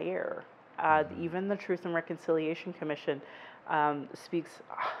are there. Even the Truth and Reconciliation Commission speaks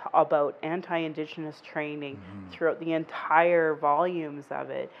about anti-Indigenous training throughout the entire volumes of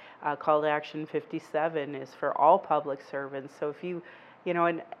it. Call to Action 57 is for all public servants. So if you,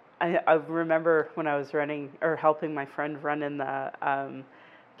 and I remember when I was helping my friend run in the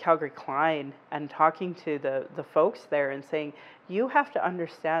Calgary Klein and talking to the folks there and saying, you have to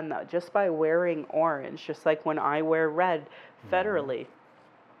understand that just by wearing orange, just like when I wear red federally,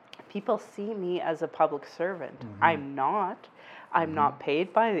 people see me as a public servant. I'm not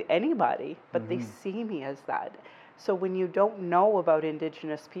paid by anybody, but they see me as that. So when you don't know about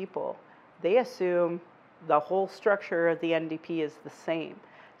Indigenous people, they assume the whole structure of the NDP is the same.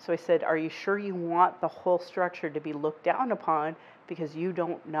 So I said, are you sure you want the whole structure to be looked down upon because you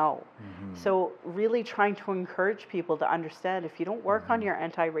don't know? So really trying to encourage people to understand, if you don't work on your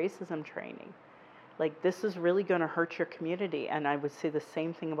anti-racism training, like this is really going to hurt your community. And I would say the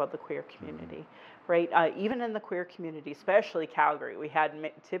same thing about the queer community, right? Even in the queer community, especially Calgary, we had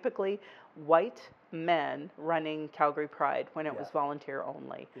typically white men running Calgary Pride when it was volunteer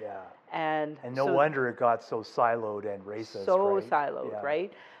only. Yeah. And no wonder it got so siloed and racist. Siloed,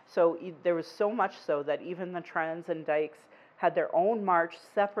 right? So there was so much so that even the trans and dykes had their own march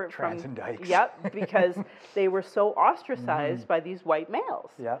separate from trans and dykes. Yep, because they were so ostracized by these white males.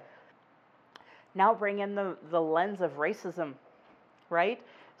 Yeah. Now bring in the lens of racism, right?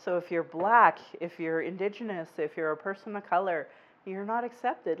 So if you're Black, if you're Indigenous, if you're a person of color, you're not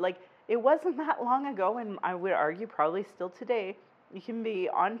accepted. Like, it wasn't that long ago, and I would argue probably still today, you can be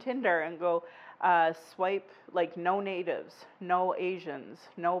on Tinder and go, swipe, like no natives, no Asians,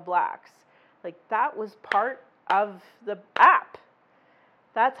 no blacks. Like that was part of the app.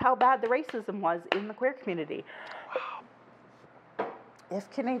 That's how bad the racism was in the queer community. Wow. If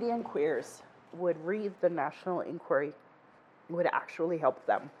Canadian queers would read the National Inquiry, it would actually help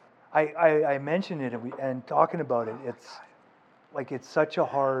them. I mentioned it and talking about it, it's such a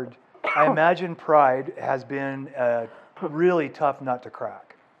hard, I imagine Pride has been a really tough nut to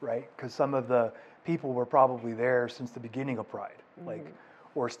crack, right? Because some of the people were probably there since the beginning of Pride,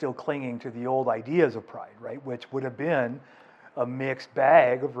 or still clinging to the old ideas of Pride, right? Which would have been a mixed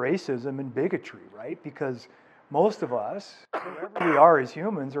bag of racism and bigotry, right? Because most of us, whoever we are as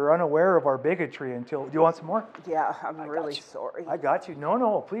humans, are unaware of our bigotry until... Do you want some more? Yeah, I'm really sorry. I got you.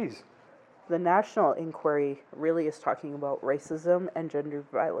 No, please. The National Inquiry really is talking about racism and gender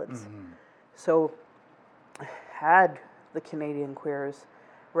violence. So, had the Canadian queers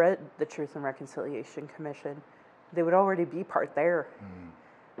read the Truth and Reconciliation Commission, they would already be part there.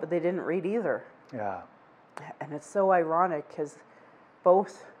 But they didn't read either. Yeah. And it's so ironic because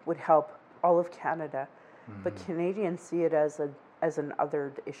both would help all of Canada, but Canadians see it as an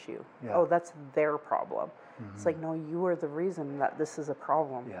othered issue. Yeah. Oh, that's their problem. It's like, no, you are the reason that this is a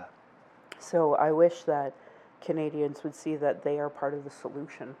problem. Yeah. So I wish that Canadians would see that they are part of the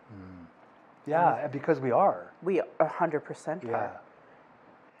solution. Yeah, because we are. We 100% are.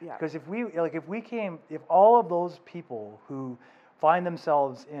 Yeah. Because if all of those people who find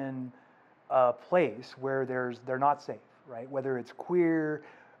themselves in a place where they're not safe, right? Whether it's queer,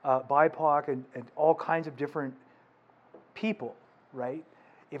 BIPOC, and all kinds of different people, right?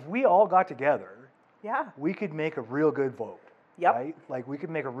 If we all got together, we could make a real good vote, right? Like we could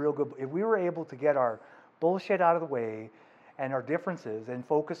make a real good, if we were able to get our bullshit out of the way and our differences and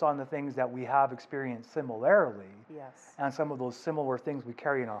focus on the things that we have experienced similarly, and some of those similar things we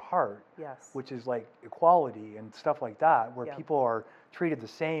carry in our heart, which is like equality and stuff like that, where people are treated the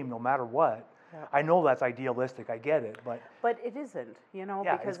same no matter what. I know that's idealistic, I get it, but it isn't,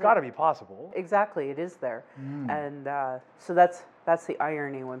 because it's got to be possible. Exactly, it is there, and so that's the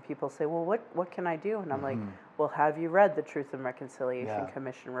irony when people say, well, what can I do? And I'm like, well, have you read the Truth and Reconciliation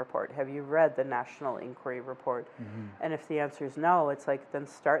Commission report? Have you read the National Inquiry report? And if the answer is no, it's like, then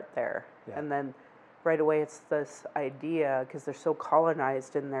start there, and then right away it's this idea, because they're so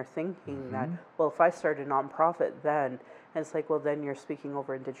colonized in their thinking that, well, if I start a nonprofit, then... And it's like, well, then you're speaking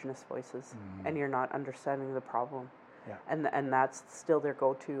over Indigenous voices, and you're not understanding the problem. And that's still their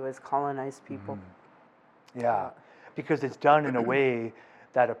go-to as colonized people. Because it's done in a way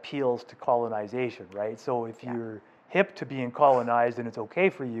that appeals to colonization, right? So if you're hip to being colonized and it's okay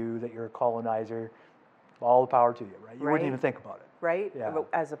for you that you're a colonizer, all the power to you, right? You wouldn't even think about it. Right?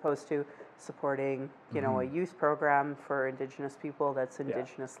 As opposed to supporting, a youth program for Indigenous people that's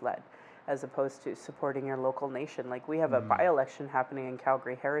Indigenous-led. As opposed to supporting your local nation. Like we have a by-election happening in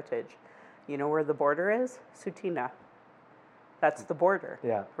Calgary Heritage. You know where the border is? Tsuut'ina. That's the border,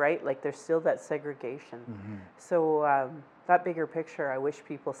 right? Like there's still that segregation. So that bigger picture, I wish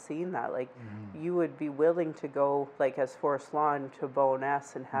people seen that. Like you would be willing to go like as Forest Lawn to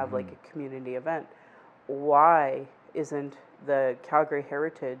Bowness and have like a community event. Why isn't the Calgary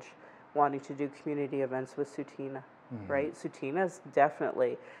Heritage wanting to do community events with Tsuut'ina? Right? Tsuut'ina's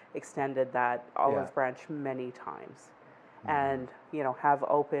definitely extended that olive branch many times and, have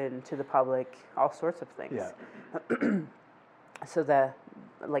open to the public all sorts of things. So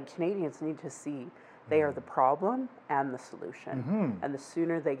Canadians need to see they are the problem and the solution. And the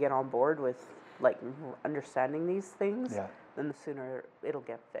sooner they get on board with understanding these things, then the sooner it'll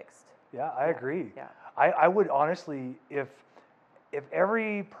get fixed. I agree. I would honestly, if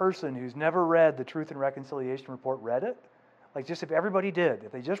every person who's never read the Truth and Reconciliation report read it, just if everybody did,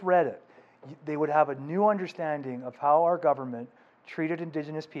 if they just read it, they would have a new understanding of how our government treated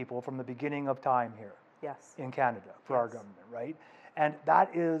Indigenous people from the beginning of time here in Canada for our government, right? And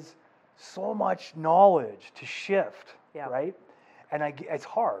that is so much knowledge to shift, right? And it's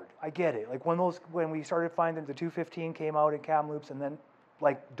hard. I get it. When we started finding the 215 came out in Kamloops, and then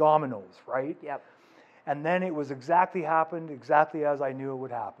dominoes, right? And then it was happened exactly as I knew it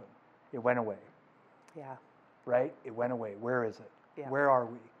would happen. It went away. Right? It went away. Where is it? Where are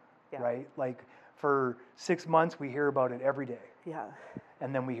we? Right? For 6 months, we hear about it every day.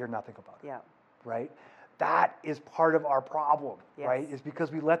 And then we hear nothing about it. Right? That is part of our problem, right? Is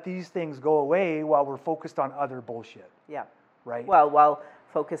because we let these things go away while we're focused on other bullshit. Right? Well, while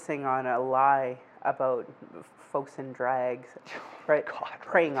focusing on a lie about folks in drags, right?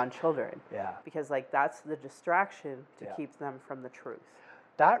 Preying on children. Because that's the distraction to keep them from the truth.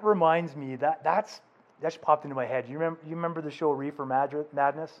 That reminds me that's just popped into my head. You remember the show Reefer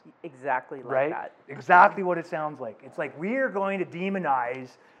Madness? Exactly like right? that. Exactly what it sounds like. It's like we are going to demonize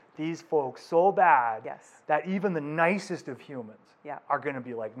these folks so bad that even the nicest of humans are going to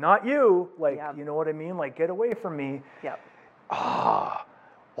be like, not you. Like, you know what I mean? Like, get away from me. Yep.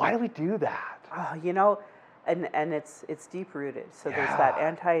 Why do we do that? You know, and it's deep rooted. So there's that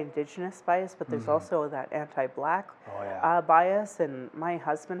anti-Indigenous bias, but there's also that anti-Black bias. And my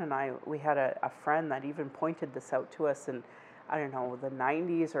husband and I, we had a friend that even pointed this out to us in, I don't know, the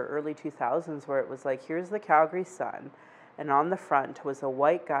 90s or early 2000s, where it was like, here's the Calgary Sun, and on the front was a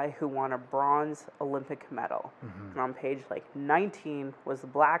white guy who won a bronze Olympic medal. And on page like 19 was a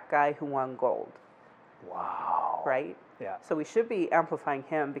Black guy who won gold. Wow. Right? Yeah. So we should be amplifying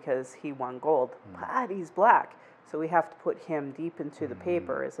him because he won gold, but he's Black. So we have to put him deep into the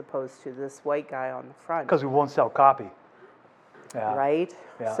paper as opposed to this white guy on the front. Because we won't sell copy. Yeah. Right?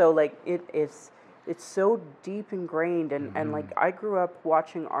 Yeah. So like it's so deep ingrained, and like I grew up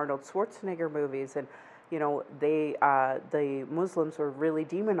watching Arnold Schwarzenegger movies, and you know, the Muslims were really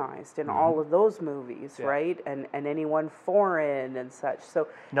demonized in all of those movies, right? And anyone foreign and such. So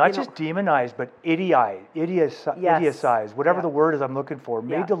not just demonized, but idiotized, whatever the word is I'm looking for,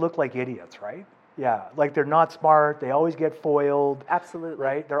 made to look like idiots, right? Yeah, like they're not smart, they always get foiled. Absolutely.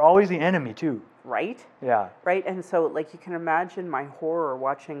 Right? They're always the enemy too. Right? Yeah. Right? And so like you can imagine my horror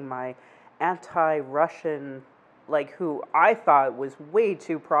watching my anti-Russian, like who I thought was way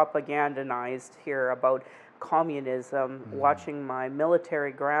too propagandized here about communism, watching my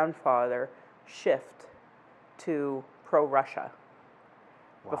military grandfather shift to pro-Russia.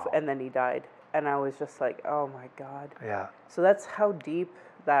 Wow. And then he died. And I was just like, oh my God. Yeah. So that's how deep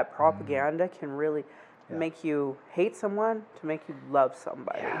that propaganda can really make you hate someone to make you love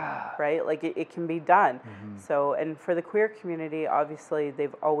somebody, right? Like it can be done. So, and for the queer community, obviously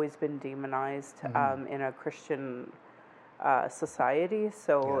they've always been demonized in a Christian society.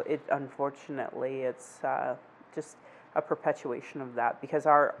 So it, unfortunately, it's just a perpetuation of that, because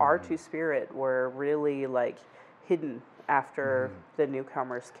our two-spirit were really like hidden after the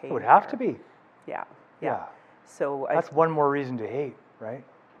newcomers came. It would have to be. Yeah. So that's one more reason to hate, right?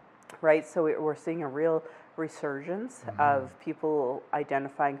 Right, so we're seeing a real resurgence of people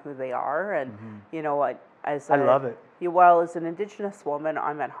identifying who they are, and you know, I love it. Well, as an Indigenous woman,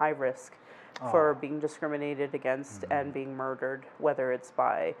 I'm at high risk for being discriminated against and being murdered, whether it's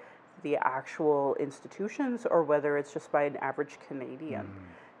by the actual institutions or whether it's just by an average Canadian.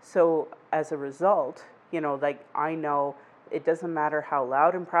 So as a result, you know, like I know it doesn't matter how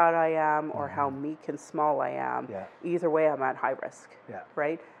loud and proud I am or how meek and small I am. Either way, I'm at high risk.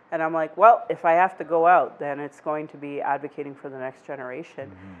 Right? And I'm like, well, if I have to go out, then it's going to be advocating for the next generation.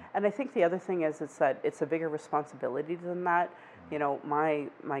 And I think the other thing is that it's a bigger responsibility than that. You know, my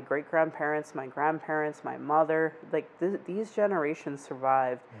great-grandparents, my grandparents, my mother, like these generations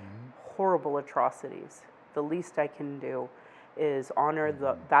survived horrible atrocities. The least I can do is honor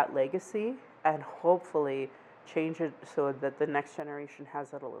that legacy and hopefully change it so that the next generation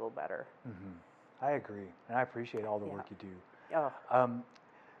has it a little better. I agree, and I appreciate all the work you do.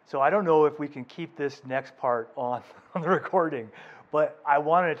 So I don't know if we can keep this next part on the recording, but I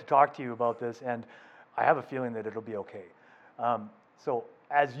wanted to talk to you about this, and I have a feeling that it'll be okay. So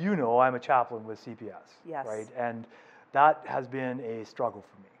as you know, I'm a chaplain with CPS, right? And that has been a struggle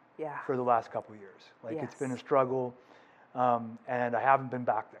for me for the last couple of years. Like it's been a struggle, and I haven't been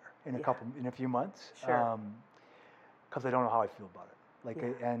back there in a few months, because I don't know how I feel about it. Like,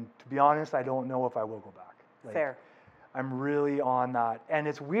 and to be honest, I don't know if I will go back. Like, Fair. I'm really on that. And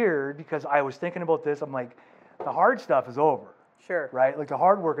it's weird because I was thinking about this. I'm like, the hard stuff is over. Right? Like the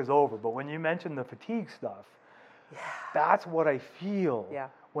hard work is over. But when you mention the fatigue stuff, that's what I feel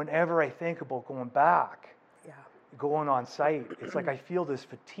whenever I think about going back, going on site. It's like I feel this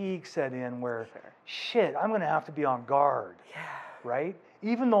fatigue set in where, shit, I'm going to have to be on guard. Right?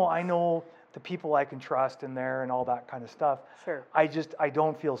 Even though I know the people I can trust in there and all that kind of stuff, I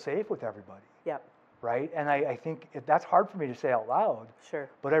don't feel safe with everybody. Right? And I think that's hard for me to say out loud.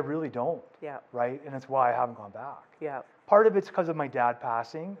 But I really don't. Right? And it's why I haven't gone back. Part of it's because of my dad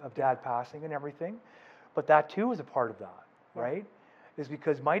passing and everything. But that too is a part of that, right? Is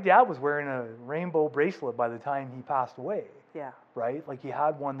because my dad was wearing a rainbow bracelet by the time he passed away. Right? Like he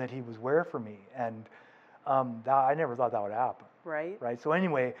had one that he was wearing for me. And I never thought that would happen. Right? So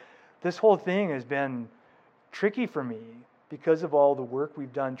anyway, this whole thing has been tricky for me because of all the work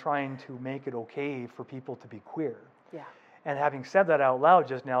we've done trying to make it okay for people to be queer. And having said that out loud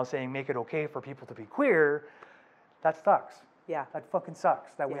just now, saying make it okay for people to be queer, that sucks. That fucking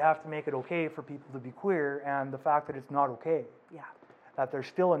sucks. That we have to make it okay for people to be queer, and the fact that it's not okay. That there's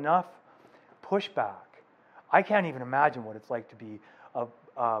still enough pushback I can't even imagine what it's like to be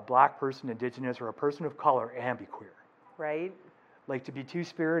a Black person, Indigenous, or a person of color and be queer. Right. Like to be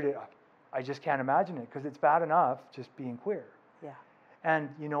two-spirited, I just can't imagine it because it's bad enough just being queer. Yeah. And,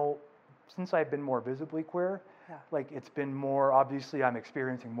 since I've been more visibly queer, like it's been more, obviously I'm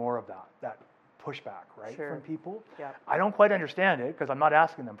experiencing more of that pushback, right, from people. Yeah. I don't quite understand it because I'm not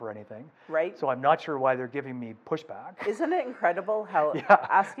asking them for anything. Right. So I'm not sure why they're giving me pushback. Isn't it incredible how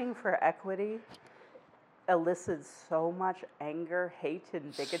asking for equity elicits so much anger, hate,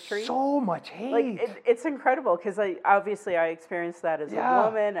 and bigotry? So much hate. Like it's incredible because I experienced that as a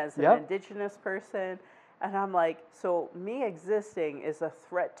woman, as an Indigenous person, and I'm like, so me existing is a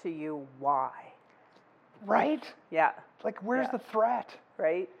threat to you. Why? Right? Yeah. Like, where's the threat?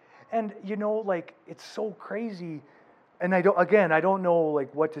 Right. And like it's so crazy. And I don't know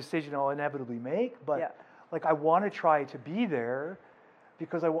like what decision I'll inevitably make, but like I want to try to be there.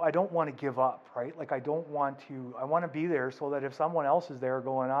 Because I don't want to give up, right? Like I want to be there so that if someone else is there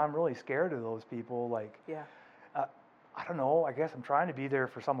going, I'm really scared of those people, like, I don't know, I guess I'm trying to be there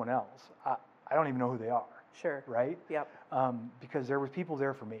for someone else. I don't even know who they are. Sure. Right? Yep. Because there was people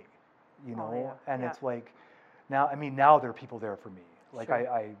there for me, and it's like, now there are people there for me. Like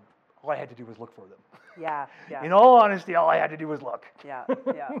all I had to do was look for them. Yeah, yeah. In all honesty, all I had to do was look. Yeah,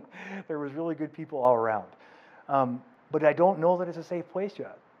 yeah. There was really good people all around. But I don't know that it's a safe place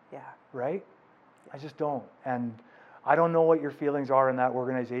yet. Yeah. Right? I just don't. And I don't know what your feelings are in that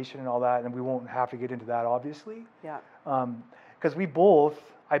organization and all that, and we won't have to get into that, obviously. Yeah. Because we both,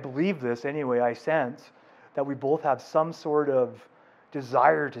 I believe this anyway, I sense that we both have some sort of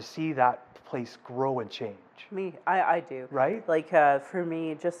desire to see that place grow and change. Me, I do. Right? Like for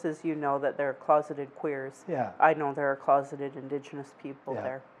me, just as you know that there are closeted queers, I know there are closeted Indigenous people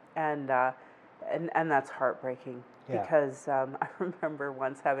there. And that's heartbreaking because I remember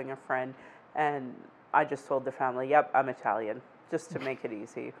once having a friend and I just told the family, yep, I'm Italian, just to make it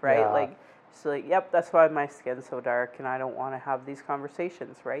easy, right? Yeah. Like, so like, yep, that's why my skin's so dark and I don't want to have these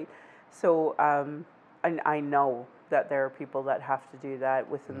conversations, right? So I know that there are people that have to do that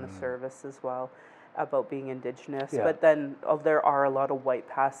within the service as well about being Indigenous, but then there are a lot of white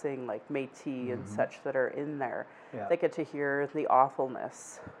passing, like Métis and such that are in there that get to hear the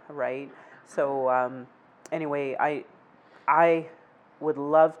awfulness, right? So anyway, I would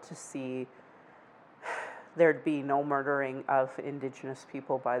love to see there'd be no murdering of Indigenous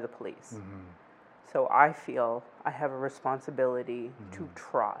people by the police. So I feel I have a responsibility to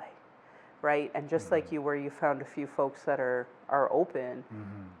try, right? And just like you, where you found a few folks that are open,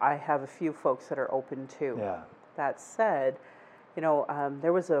 I have a few folks that are open too. That said,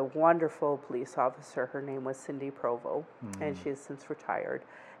 there was a wonderful police officer. Her name was Cindy Provo, and she has since retired.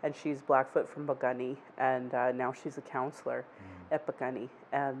 And she's Blackfoot from Bugunny, and now she's a counselor at Bugunny.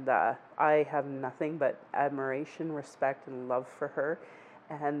 And I have nothing but admiration, respect, and love for her.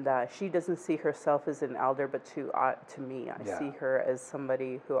 And she doesn't see herself as an elder, but to me, I see her as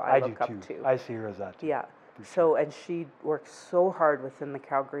somebody who I look up to. I see her as that too. Yeah. So, and she worked so hard within the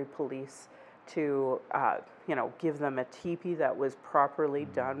Calgary Police to, give them a teepee that was properly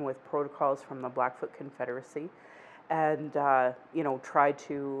done with protocols from the Blackfoot Confederacy. And, try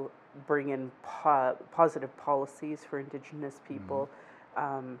to bring in positive policies for Indigenous people.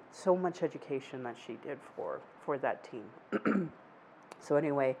 So much education that she did for that team. So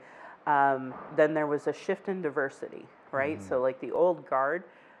anyway, then there was a shift in diversity, right? So like the old guard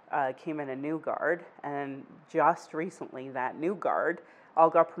came in a new guard, and just recently that new guard all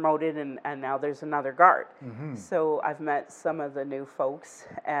got promoted, and now there's another guard. So I've met some of the new folks,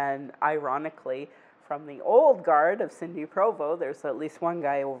 and ironically, from the old guard of Cindy Provo, there's at least one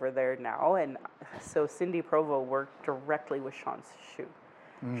guy over there now. And so Cindy Provo worked directly with Sean Shu.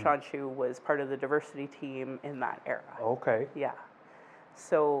 Sean Shu was part of the diversity team in that era. Okay. Yeah.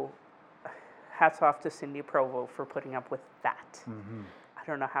 So hats off to Cindy Provo for putting up with that. I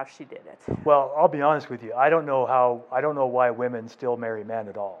don't know how she did it. Well, I'll be honest with you. I don't know why women still marry men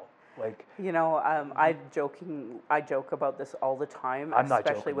at all. Like, I joke about this all the time,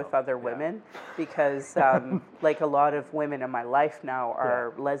 especially with other women, because like a lot of women in my life now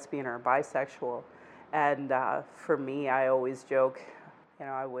are lesbian or bisexual, and for me, I always joke,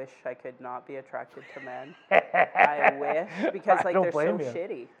 I wish I could not be attracted to men. I wish, because like they're so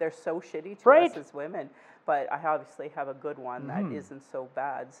shitty. They're so shitty to us as women. But I obviously have a good one that isn't so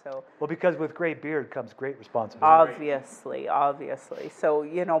bad. So well, because with great beard comes great responsibility. Obviously. So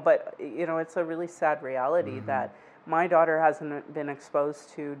but it's a really sad reality that my daughter hasn't been exposed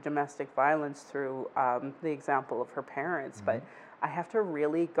to domestic violence through the example of her parents. But I have to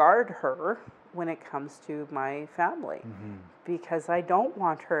really guard her when it comes to my family, because I don't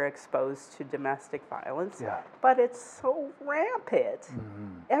want her exposed to domestic violence, but it's so rampant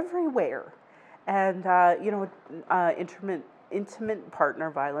everywhere. And, intimate partner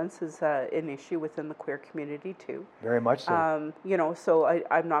violence is an issue within the queer community too. Very much so. So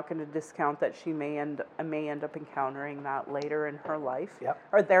I'm not going to discount that she may end up encountering that later in her life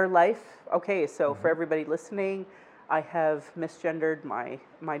or their life. Okay, so for everybody listening, I have misgendered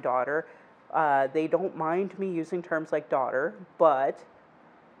my daughter. They don't mind me using terms like daughter, but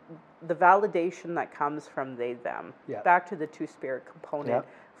the validation that comes from they, them. Back to the two-spirit component.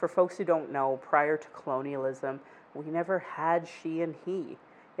 For folks who don't know, prior to colonialism, we never had she and he.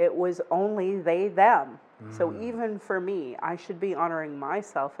 It was only they, them. So even for me, I should be honoring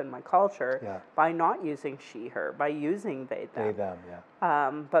myself and my culture by not using she, her, by using they, them. They,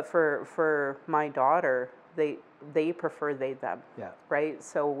 them, but for my daughter, they prefer they, them. Right?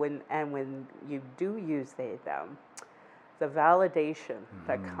 So when you do use they, them, the validation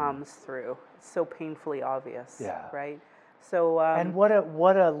that comes through is so painfully obvious. Right? So and what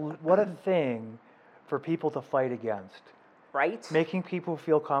a thing for people to fight against. Right? Making people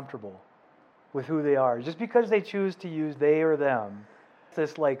feel comfortable with who they are. Just because they choose to use they or them.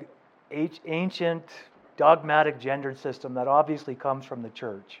 This like ancient dogmatic gendered system that obviously comes from the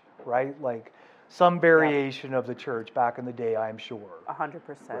church, right? Like some variation of the church back in the day, I'm sure. 100%,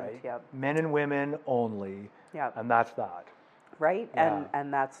 right? Men and women only, and that's that. Right?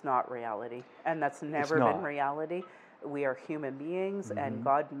 And that's not reality. And that's never been reality. We are human beings, and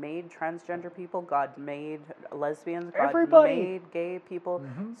God made transgender people. God made lesbians. God made gay people.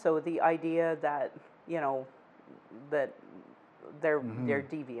 So the idea that that they're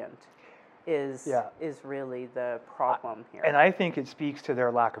deviant is really the problem here. And I think it speaks to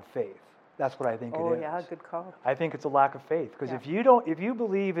their lack of faith. That's what I think it is. Oh yeah, good call. I think it's a lack of faith, because if you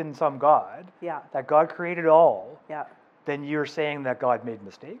believe in some God, that God created all, then you're saying that God made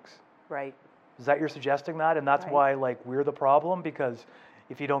mistakes. Right. Is that you're suggesting that? And that's why like we're the problem, because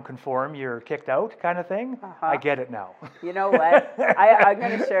if you don't conform, you're kicked out kind of thing? I get it now. You know what? I'm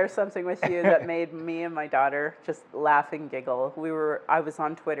going to share something with you that made me and my daughter just laugh and giggle. I was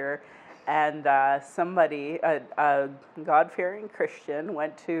on Twitter, and somebody, a God-fearing Christian,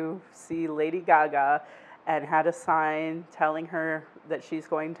 went to see Lady Gaga and had a sign telling her that she's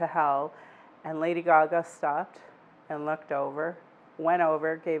going to hell. And Lady Gaga stopped and looked over, went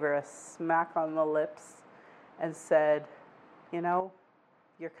over, gave her a smack on the lips, and said,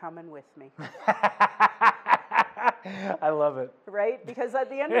 you're coming with me. I love it. Right? Because at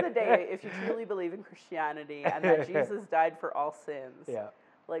the end of the day, if you truly believe in Christianity and that Jesus died for all sins,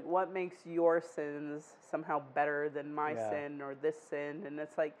 like what makes your sins somehow better than my sin or this sin? And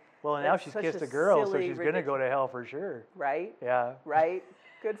it's like, well, and now she's kissed a girl, so she's going to go to hell for sure. Right? Yeah. Right?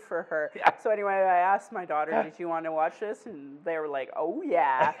 Good for her. So anyway, I asked my daughter, did you want to watch this? And they were like, oh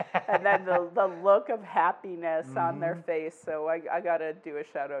yeah. And then the look of happiness on their face. So I got to do a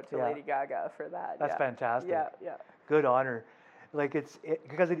shout out to Lady Gaga for that. That's fantastic. Yeah. Good honor. Like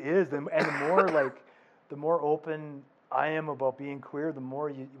because it is, and the more open I am about being queer, the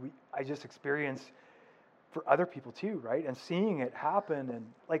more I just experience for other people too, right? And seeing it happen, and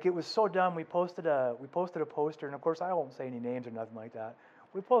like it was so dumb. We posted a poster, and of course I won't say any names or nothing like that.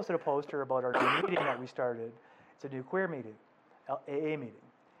 We posted a poster about our new meeting that we started. It's a new queer meeting, AA meeting.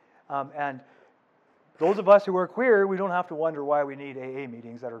 And those of us who are queer, we don't have to wonder why we need AA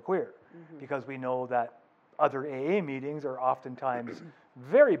meetings that are queer, because we know that other AA meetings are oftentimes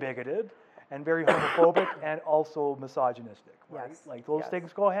very bigoted and very homophobic and also misogynistic, right? Yes. Like those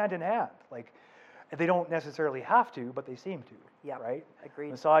things go hand in hand. Like they don't necessarily have to, but they seem to, right?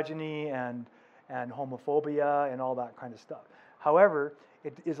 Agreed. Misogyny and homophobia and all that kind of stuff. However,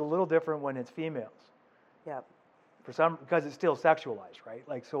 it is a little different when it's females. Yeah. Because it's still sexualized, right?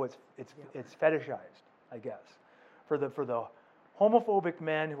 Like so, it's fetishized, I guess. For the homophobic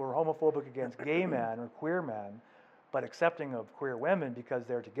men who are homophobic against gay men or queer men, but accepting of queer women because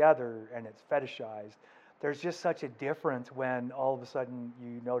they're together and it's fetishized. There's just such a difference when all of a sudden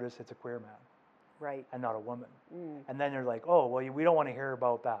you notice it's a queer man, right, and not a woman. And then they're like, oh, well, we don't want to hear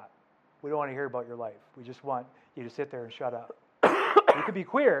about that. We don't want to hear about your life. We just want you to sit there and shut up. You could be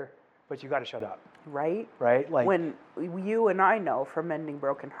queer, but you got to shut up. Right? Right? Like when you and I know from Mending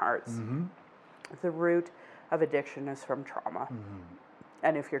Broken Hearts, the root of addiction is from trauma.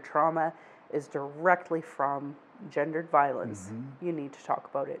 And if your trauma is directly from gendered violence, you need to talk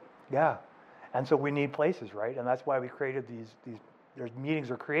about it. Yeah. And so we need places, right? And that's why we created these there's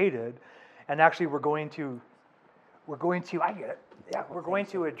meetings are created. And actually we're going to I get it. Yeah, we're going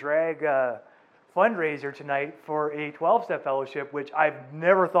to a drag fundraiser tonight for a 12-step fellowship, which I've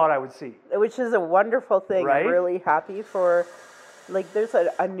never thought I would see. Which is a wonderful thing. Right? I'm really happy for, like, there's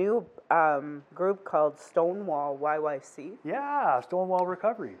a new group called Stonewall YYC. Yeah, Stonewall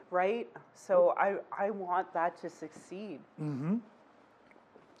Recovery. Right? So I want that to succeed. Mm-hmm.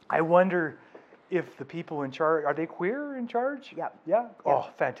 I wonder if the people in charge, are they queer in charge? Yep. Yeah? Oh,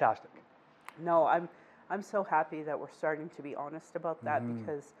 fantastic. No, I'm so happy that we're starting to be honest about that,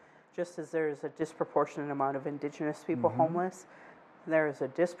 because just as there's a disproportionate amount of Indigenous people homeless, there is a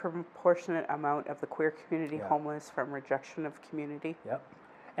disproportionate amount of the queer community homeless from rejection of community. Yep.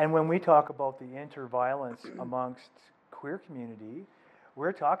 And when we talk about the interviolence amongst queer community,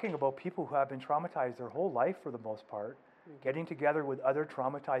 we're talking about people who have been traumatized their whole life for the most part, getting together with other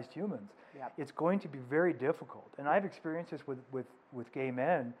traumatized humans. Yep. It's going to be very difficult. And I've experienced this with gay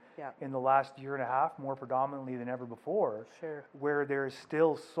men in the last year and a half, more predominantly than ever before, where there's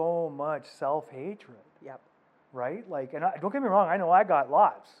still so much self-hatred. Yep. Right? Like, and don't get me wrong, I know I got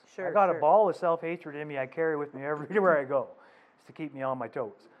lots. I got a ball of self-hatred in me I carry with me everywhere I go. It's to keep me on my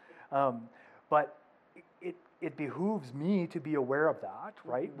toes. But it behooves me to be aware of that,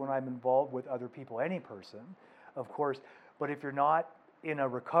 right? When I'm involved with other people, any person, of course. But if you're not in a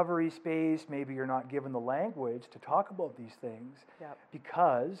recovery space, maybe you're not given the language to talk about these things,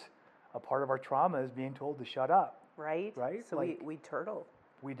 because a part of our trauma is being told to shut up. Right? Right? So like, we turtle.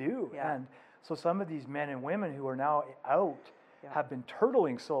 We do. Yeah. And so some of these men and women who are now out have been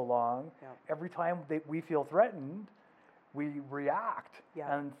turtling so long, every time we feel threatened, we react.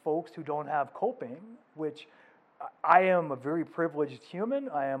 And folks who don't have coping, which I am a very privileged human.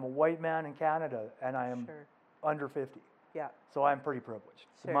 I am a white man in Canada, and I am under 50. Yeah. So I'm pretty privileged.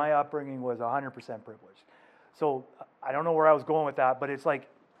 My upbringing was 100% privileged. So I don't know where I was going with that, but it's like,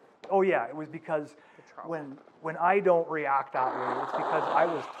 oh yeah, it was because when I don't react that way, it's because I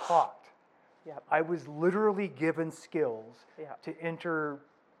was taught. I was literally given skills to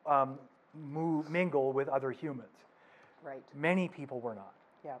mingle with other humans. Right. Many people were not.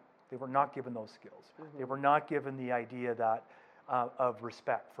 Yeah. They were not given those skills. They were not given the idea that of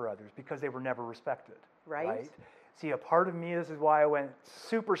respect for others, because they were never respected. Right. See, a part of me, this is why I went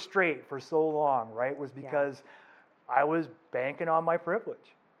super straight for so long, right, was because I was banking on my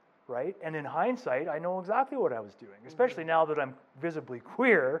privilege, right? And in hindsight, I know exactly what I was doing, especially now that I'm visibly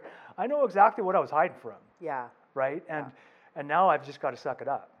queer. I know exactly what I was hiding from. Yeah. Right? And now I've just got to suck it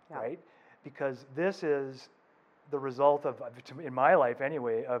up, right? Because this is the result of, in my life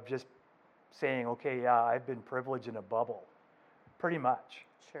anyway, of just saying, okay, I've been privileged in a bubble, pretty much.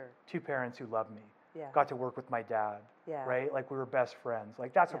 Sure. 2 parents who loved me. Yeah. Got to work with my dad. Yeah. Right? Like we were best friends.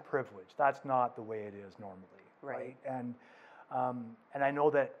 Like that's a privilege. That's not the way it is normally. Right. And I know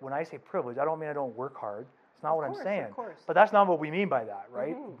that when I say privilege, I don't mean I don't work hard. It's not what I'm saying. Of course. But that's not what we mean by that,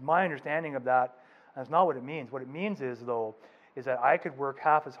 right? My understanding of that, that's not what it means. What it means is, though, is that I could work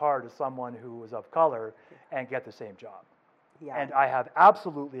half as hard as someone who was of color and get the same job. Yeah. And I have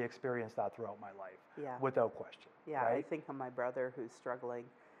absolutely experienced that throughout my life, without question. Yeah, right? I think of my brother who's struggling.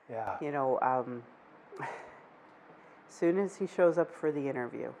 Yeah. You know, soon as he shows up for the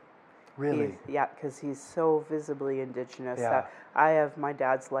interview. Really? Because he's so visibly Indigenous. Yeah. I have my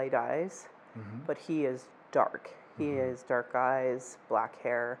dad's light eyes, but he is dark. He is dark eyes, black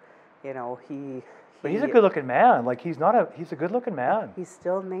hair. You know, But he's a good-looking man. Like he's a good-looking man. He's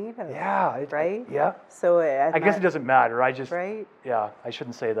still Native. Yeah. Right? Yeah. So I guess it doesn't matter. I just. Right. Yeah. I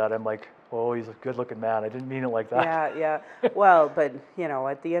shouldn't say that. I'm like, oh, he's a good-looking man. I didn't mean it like that. Yeah. Well, but you know,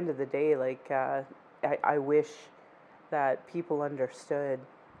 at the end of the day, like, I wish that people understood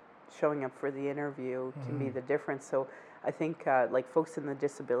showing up for the interview can be the difference. So I think like folks in the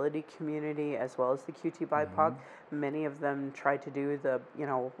disability community as well as the QT BIPOC, many of them try to do the, you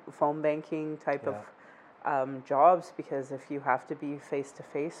know, phone banking type of jobs, because if you have to be face to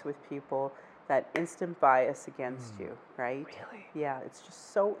face with people, that instant bias against you, right? Really? Yeah, it's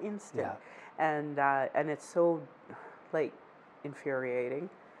just so instant. And it's so like infuriating.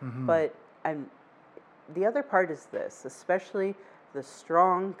 But the other part is this, especially the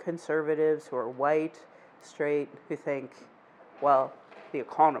strong conservatives who are white, straight, who think, well, the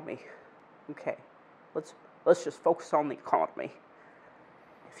economy. Okay, let's just focus on the economy.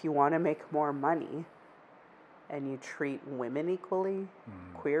 If you want to make more money and you treat women equally,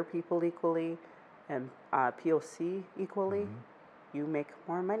 queer people equally, and POC equally, you make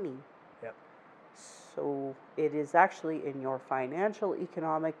more money. Yep. So it is actually in your financial,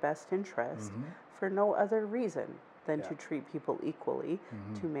 economic best interest for no other reason than to treat people equally,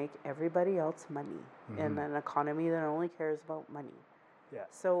 to make everybody else money in an economy that only cares about money. Yeah.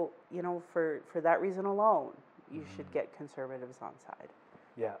 So, you know, for that reason alone, you should get conservatives on side.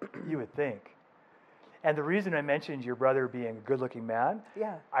 Yeah, you would think. And the reason I mentioned your brother being a good-looking man,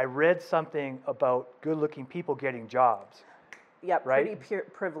 Yeah. I read something about good-looking people getting jobs. Yeah, right? pretty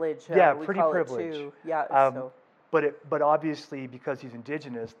privilege. Yeah, we pretty call privilege. It too. Yeah. But obviously because he's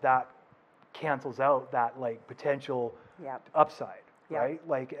Indigenous, that cancels out that like potential upside, right?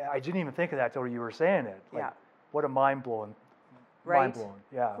 Like I didn't even think of that till you were saying it. Like, what a mind-blowing. Right.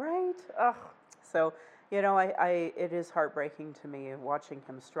 Yeah. Right. Ugh. So, it is heartbreaking to me watching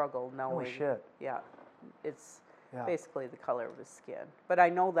him struggle, knowing. Oh shit. Yeah. It's basically the color of his skin. But I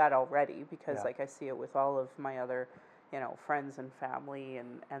know that already because I see it with all of my other, friends and family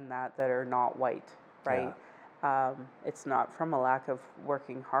and that are not white, right? It's not from a lack of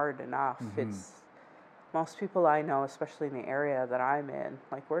working hard enough. It's most people I know, especially in the area that I'm in,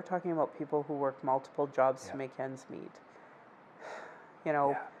 like we're talking about people who work multiple jobs to make ends meet.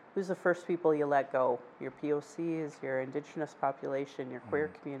 Who's the first people you let go? Your POCs, your Indigenous population, your queer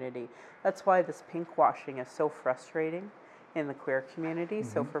community. That's why this pink washing is so frustrating in the queer community.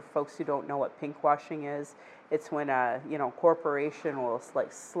 So for folks who don't know what pink washing is, it's when a corporation will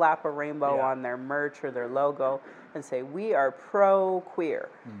like slap a rainbow on their merch or their logo and say we are pro queer.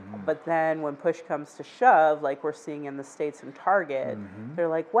 But then when push comes to shove, like we're seeing in the States and Target, they're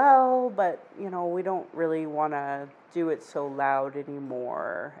like, well, but we don't really want to do it so loud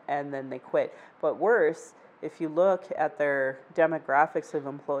anymore, and then they quit. But worse, if you look at their demographics of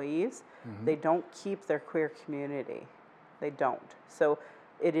employees, they don't keep their queer community. They don't. So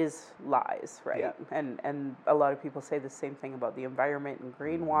it is lies, right? Yeah. And a lot of people say the same thing about the environment and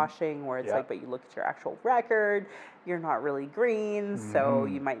greenwashing, where it's like, but you look at your actual record, you're not really green, so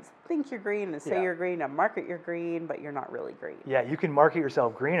you might think you're green and say you're green and market you're green, but you're not really green. Yeah, you can market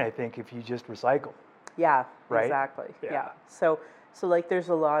yourself green, I think, if you just recycle. Yeah, right? Exactly. Yeah. So like there's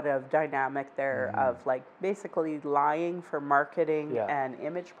a lot of dynamic there of like basically lying for marketing and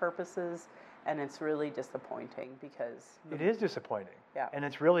image purposes. And it's really disappointing because... It is disappointing. Yeah. And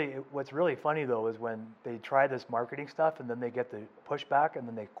what's really funny though is when they try this marketing stuff and then they get the pushback and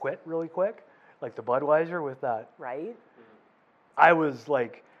then they quit really quick, like the Budweiser with that. Right.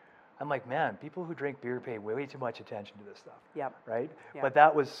 I'm like, man, people who drink beer pay way too much attention to this stuff. Yep. Right? Yep. But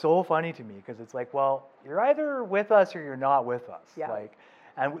that was so funny to me because it's like, well, you're either with us or you're not with us. Yeah.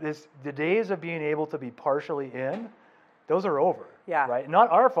 And the days of being able to be partially in, those are over. Yeah. Right?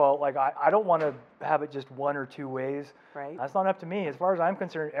 Not our fault. Like, I don't want to have it just one or two ways. Right. That's not up to me. As far as I'm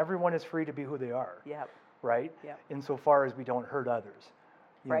concerned, everyone is free to be who they are. Yep. Right? Yep. Insofar as we don't hurt others.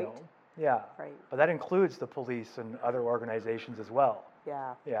 You right. know? Yeah. Right. But that includes the police and other organizations as well.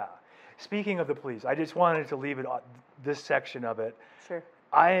 Yeah. Yeah. Speaking of the police, I just wanted to leave it on this section of it. Sure.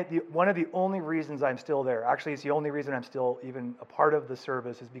 One of the only reasons I'm still there, actually it's the only reason I'm still even a part of the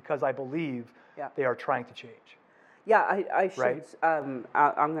service, is because I believe they are trying to change. Yeah, I should. Right? I'm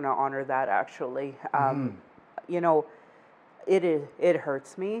going to honor that actually. It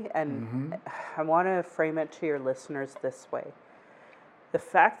hurts me, and I want to frame it to your listeners this way. The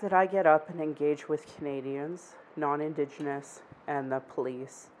fact that I get up and engage with Canadians, non-Indigenous, and the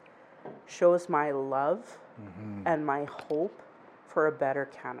police shows my love and my hope for a better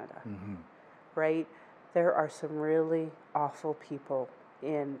Canada, right? There are some really awful people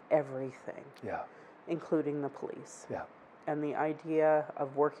in everything, including the police. Yeah. And the idea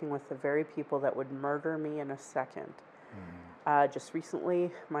of working with the very people that would murder me in a second. Just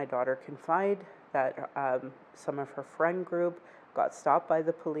recently, my daughter confided that some of her friend group got stopped by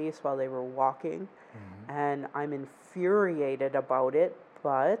the police while they were walking, and I'm infuriated about it,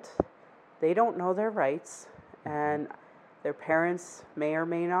 but they don't know their rights, and their parents may or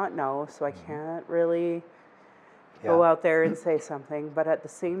may not know, so I can't really go out there and say something. But at the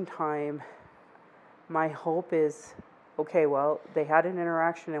same time, my hope is, okay, well, they had an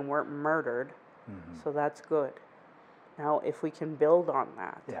interaction and weren't murdered, so that's good. Now, if we can build on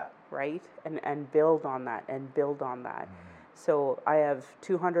that, right, and build on that and build on that. So I have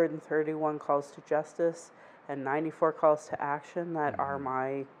 231 calls to justice and 94 calls to action that are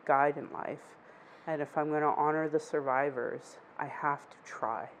my guide in life. And if I'm going to honor the survivors, I have to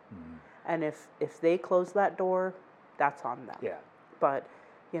try. And if they close that door, that's on them. Yeah. But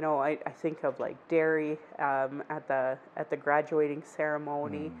I think of like Derry at the graduating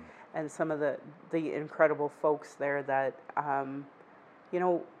ceremony, and some of the incredible folks there that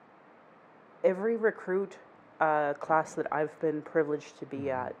every recruit class that I've been privileged to be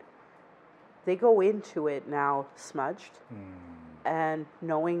at, they go into it now smudged, and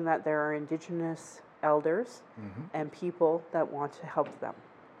knowing that there are Indigenous elders and people that want to help them.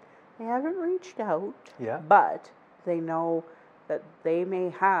 They haven't reached out, but they know that they may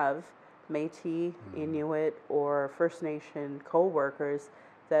have Métis, Inuit, or First Nation co-workers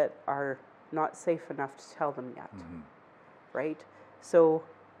that are not safe enough to tell them yet, right? So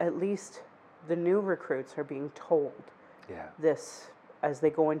at least the new recruits are being told this as they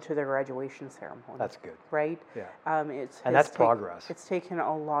go into their graduation ceremony. That's good. Right? Yeah. And that's progress. It's taken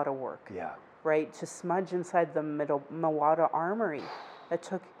a lot of work. Yeah. Right? To smudge inside the Mawada Armory, that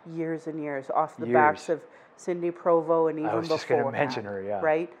took years and years off the backs of Cindy Provo and even before. I was just going to mention her, yeah.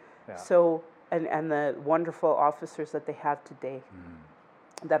 Right? Yeah. So, and the wonderful officers that they have today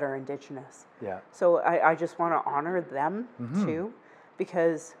that are Indigenous. Yeah. So I just want to honor them too,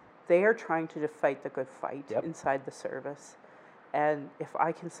 because they are trying to fight the good fight inside the service. And if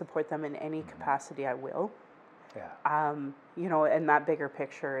I can support them in any capacity, I will. Yeah. You know, and that bigger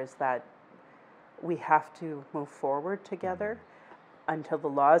picture is that we have to move forward together until the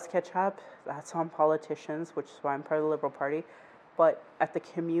laws catch up. That's on politicians, which is why I'm part of the Liberal Party. But at the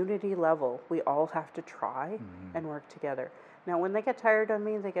community level, we all have to try and work together. Now, when they get tired of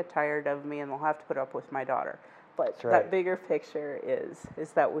me, they get tired of me, and they'll have to put up with my daughter. But that bigger picture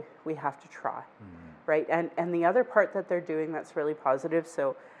is that we have to try, right? And the other part that they're doing that's really positive,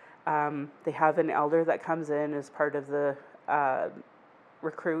 so they have an elder that comes in as part of the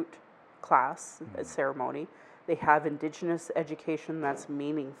recruit class ceremony. They have Indigenous education that's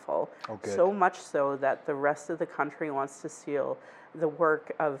meaningful, so much so that the rest of the country wants to steal the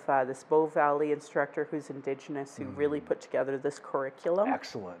work of this Bow Valley instructor who's Indigenous, who really put together this curriculum.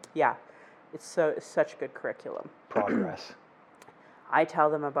 Excellent. Yeah. It's such a good curriculum. Progress. I tell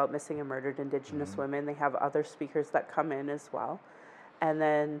them about missing and murdered Indigenous women. They have other speakers that come in as well. And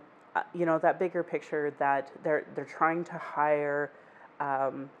then, you know, that bigger picture that they're trying to hire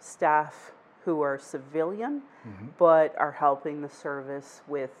staff who are civilian, but are helping the service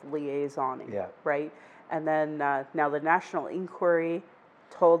with liaisoning, right? And then now the National Inquiry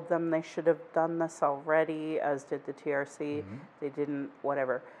told them they should have done this already, as did the TRC. They didn't,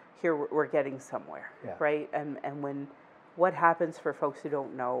 whatever. Here we're getting somewhere, right? And when what happens for folks who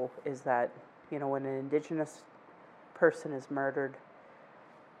don't know is that, you know, when an Indigenous person is murdered,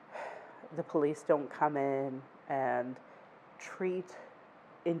 the police don't come in and treat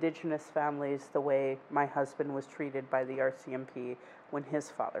Indigenous families the way my husband was treated by the RCMP when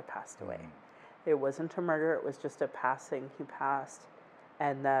his father passed away. It wasn't a murder, it was just a passing. He passed.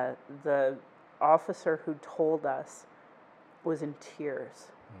 And the officer who told us was in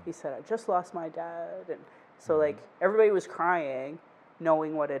tears. He said, I just lost my dad. And so like everybody was crying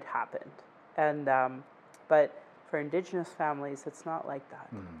knowing what had happened. And but for Indigenous families, it's not like that.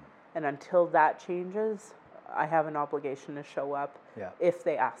 And until that changes, I have an obligation to show up if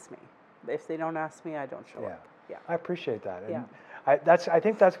they ask me. If they don't ask me, I don't show up. Yeah. I appreciate that. And I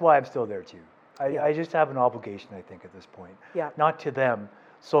think that's why I'm still there too. I just have an obligation, I think, at this point. Not to them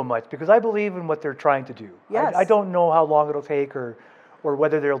so much, because I believe in what they're trying to do. Yes. I don't know how long it'll take or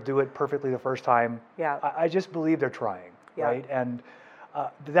whether they'll do it perfectly the first time. I just believe they're trying, right? And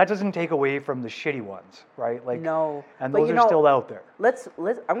that doesn't take away from the shitty ones, right? Like, no, and those are still out there.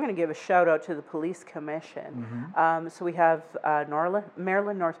 I'm going to give a shout out to the Police Commission. So we have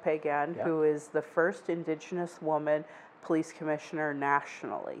Marilyn North-Pagan, who is the first Indigenous woman police commissioner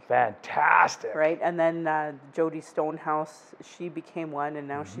nationally. Fantastic. Right, and then Jody Stonehouse, she became one, and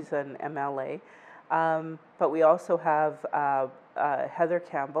now she's an MLA. But we also have Heather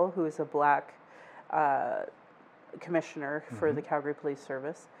Campbell, who is a Black commissioner for the Calgary Police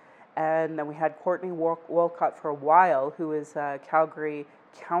Service. And then we had Courtney Wolcott for a while, who is a Calgary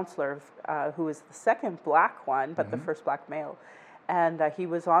councillor, who is the second Black one, but the first Black male. And he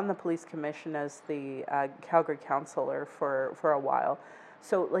was on the police commission as the Calgary councillor for a while.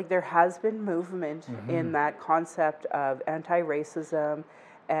 So like there has been movement in that concept of anti-racism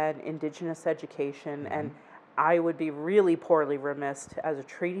and Indigenous education. And I would be really poorly remiss as a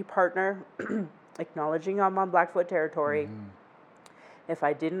treaty partner, acknowledging I'm on Blackfoot territory, if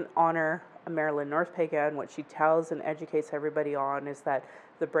I didn't honor Marilyn North-Pagan. What she tells and educates everybody on is that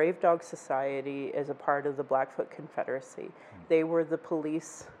the Brave Dog Society is a part of the Blackfoot Confederacy. They were the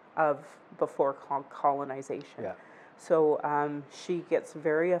police of before colonization. So she gets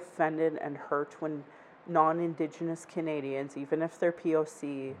very offended and hurt when non-Indigenous Canadians, even if they're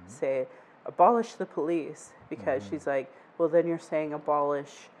POC, say, abolish the police, because she's like, well, then you're saying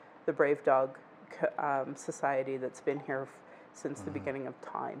abolish the Brave Dog Society that's been here since the beginning of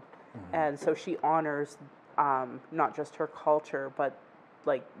time. And so she honors not just her culture, but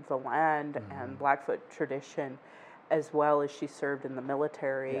like the land and Blackfoot tradition, as well as she served in the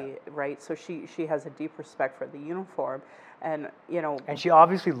military, right? So she has a deep respect for the uniform, and you know. And she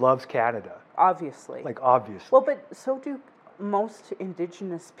obviously loves Canada. Obviously. Like obviously. Well, but so do most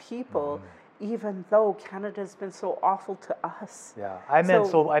Indigenous people even though Canada's been so awful to us. Yeah, I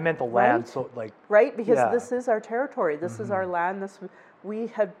meant the land, so like right, because this is our territory. This is our land.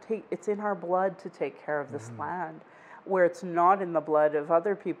 It's in our blood to take care of this land, where it's not in the blood of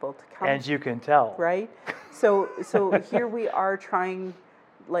other people to come. And you can tell, right? So here we are trying,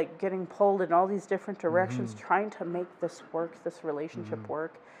 like getting pulled in all these different directions, trying to make this work, this relationship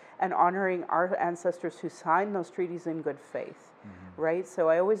work, and honoring our ancestors who signed those treaties in good faith. Right? So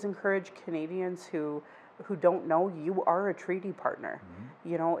I always encourage Canadians who don't know, you are a treaty partner.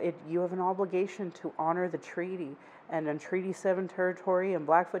 You know, you have an obligation to honor the treaty. And in Treaty 7 territory and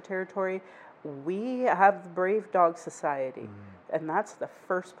Blackfoot territory, we have the Brave Dog Society. And that's the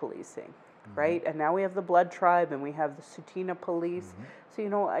first policing, right? And now we have the Blood Tribe and we have the Tsuut'ina Police. So, you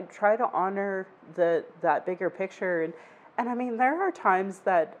know, I try to honor that bigger picture. And I mean, there are times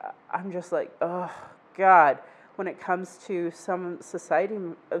that I'm just like, oh, God, when it comes to some society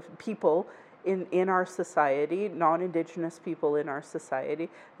of people in our society, non-Indigenous people in our society,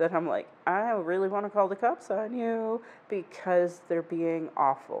 that I'm like, I really want to call the cops on you because they're being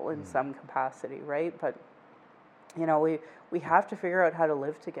awful in some capacity, right? But, you know, we have to figure out how to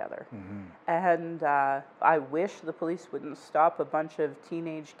live together. And I wish the police wouldn't stop a bunch of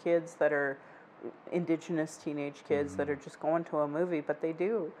teenage kids that are Indigenous teenage kids that are just going to a movie, but they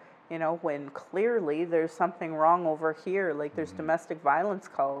do. You know, when clearly there's something wrong over here, like there's domestic violence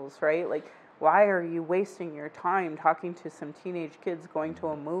calls, right? Like, why are you wasting your time talking to some teenage kids going to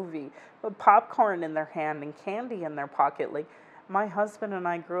a movie with popcorn in their hand and candy in their pocket? Like, my husband and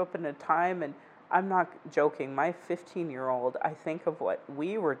I grew up in a time, and I'm not joking, my 15-year-old, I think of what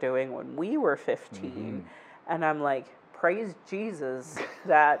we were doing when we were 15, and I'm like, praise Jesus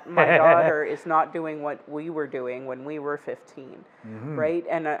that my daughter is not doing what we were doing when we were 15, right?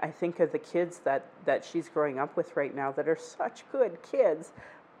 And I think of the kids that she's growing up with right now that are such good kids,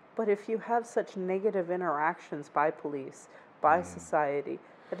 but if you have such negative interactions by police, by society,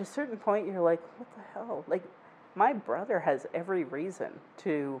 at a certain point you're like, what the hell? Like, my brother has every reason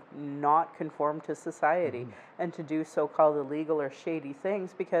to not conform to society and to do so-called illegal or shady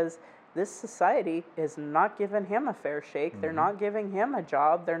things because this society is not giving him a fair shake. They're not giving him a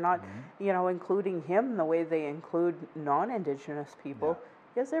job. They're not, you know, including him the way they include non-Indigenous people.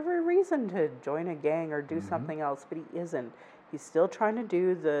 He has every reason to join a gang or do something else, but he isn't. He's still trying to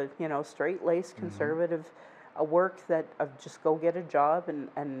do the, you know, straight-laced conservative work that of just go get a job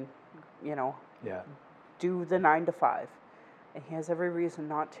and you know, do the 9 to 5. And he has every reason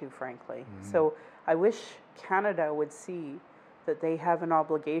not to, frankly. So I wish Canada would see that they have an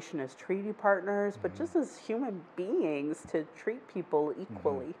obligation as treaty partners, but just as human beings to treat people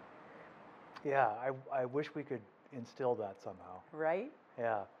equally. Yeah, I wish we could instill that somehow. Right?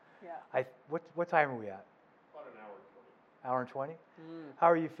 Yeah. Yeah. What time are we at? About an Hour and 20? How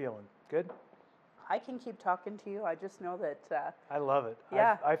are you feeling? Good? I can keep talking to you. I just know that... I love it.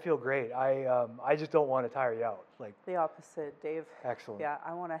 Yeah. I feel great. I just don't want to tire you out. Like the opposite, Dave. Excellent. Yeah,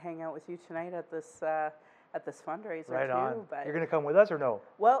 I want to hang out with you tonight at this fundraiser right too. On. But you're going to come with us or no?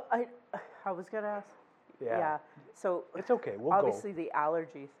 Well, I was going to ask. Yeah. So it's okay. We'll obviously go. the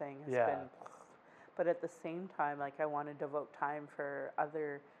allergy thing has been... But at the same time, like I want to devote time for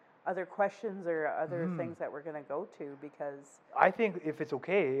other questions or other things that we're going to go to because... I think if it's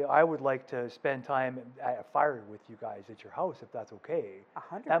okay, I would like to spend time at a fire with you guys at your house, if that's okay.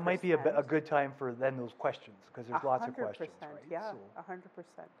 100%. That might be a good time for then those questions, because there's lots of questions, right? Yeah, so, 100%.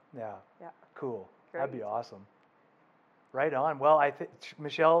 Yeah. Cool. Great. That'd be awesome. Right on. Well,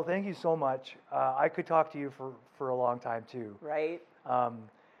 Michelle, thank you so much. I could talk to you for a long time too. Right.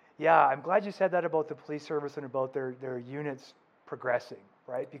 Yeah, I'm glad you said that about the police service and about their units progressing,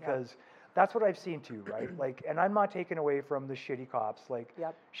 right? Because that's what I've seen too, right? Like, and I'm not taking away from the shitty cops. Like,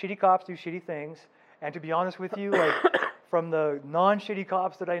 shitty cops do shitty things. And to be honest with you, like, from the non-shitty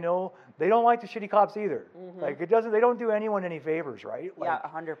cops that I know, they don't like the shitty cops either. Like, they don't do anyone any favors, right? Like,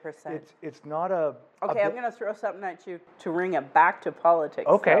 100%. It's not a... Okay, I'm going to throw something at you to bring it back to politics.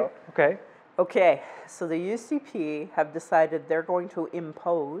 Okay, so. Okay, so the UCP have decided they're going to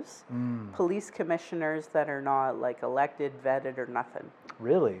impose police commissioners that are not like elected, vetted, or nothing.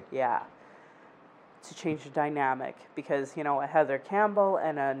 Really? Yeah. To change the dynamic because, you know, a Heather Campbell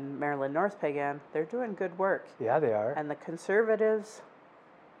and a Marilyn Northpagan, they're doing good work. Yeah, they are. And the Conservatives,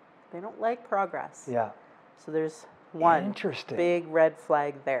 they don't like progress. Yeah. So there's one big red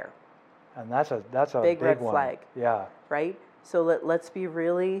flag there. And that's a big red one. Flag. Yeah. Right? So let's be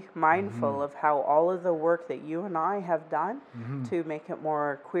really mindful of how all of the work that you and I have done to make it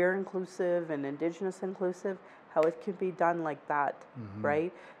more queer inclusive and Indigenous inclusive, how it can be done like that,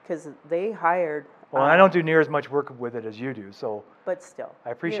 right? Because they hired. Well, I don't do near as much work with it as you do, so. But still, I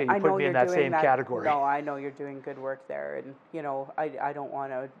appreciate you putting me in that same category. No, I know you're doing good work there, and I don't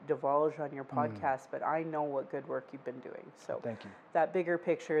want to divulge on your podcast, but I know what good work you've been doing. So thank you. That bigger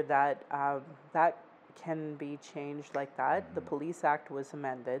picture, that can be changed like that. The Police Act was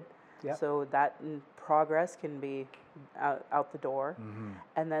amended, so that progress can be out the door,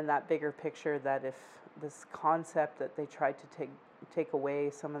 and then that bigger picture, that if this concept that they tried to take away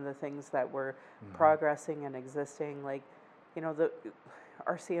some of the things that were progressing and existing, like the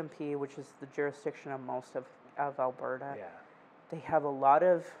RCMP, which is the jurisdiction of most of Alberta, they have a lot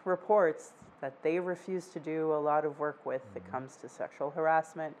of reports that they refuse to do a lot of work with. It comes to sexual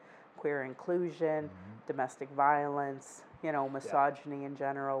harassment, queer inclusion, domestic violence, misogyny in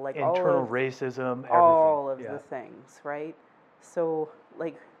general, like internal racism, everything. All of the things, right? So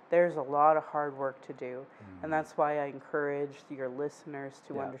like there's a lot of hard work to do, and that's why I encourage your listeners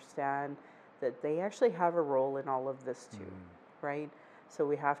to understand that they actually have a role in all of this too, right? So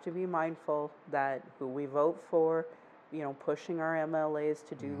we have to be mindful that who we vote for, pushing our MLAs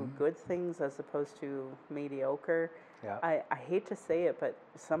to do good things as opposed to mediocre. Yeah. I hate to say it, but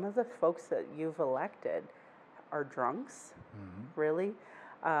some of the folks that you've elected are drunks, really,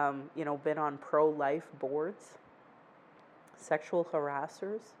 been on pro-life boards, sexual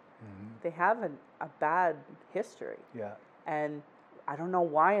harassers. They have a bad history. Yeah. And I don't know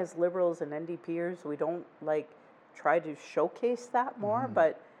why as Liberals and NDPers we don't try to showcase that more,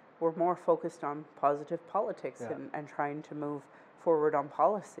 but we're more focused on positive politics and trying to move forward on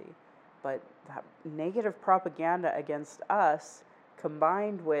policy. But that negative propaganda against us,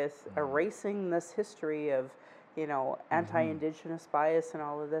 combined with erasing this history of, anti-Indigenous bias and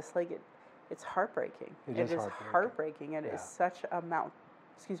all of this, it's heartbreaking. It is heartbreaking. It is such a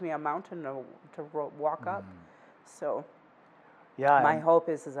mountain to walk up. So, my hope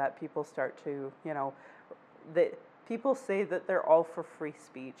is that people start to, that people say that they're all for free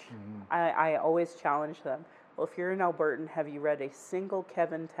speech. I always challenge them. Well, if you're an Albertan, have you read a single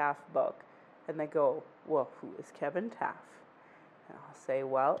Kevin Taft book? And they go, well, who is Kevin Taft? And I'll say,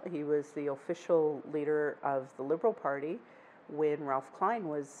 well, he was the official leader of the Liberal Party when Ralph Klein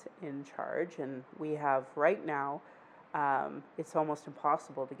was in charge. And we have right now, it's almost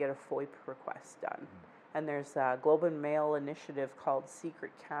impossible to get a FOIP request done. And there's a Globe and Mail initiative called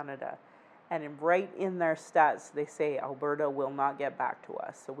Secret Canada. And right in their stats, they say Alberta will not get back to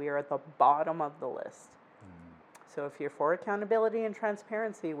us. So we are at the bottom of the list. So if you're for accountability and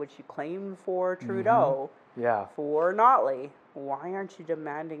transparency, which you claim for Trudeau, for Notley, why aren't you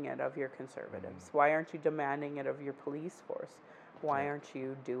demanding it of your Conservatives? Why aren't you demanding it of your police force? Why aren't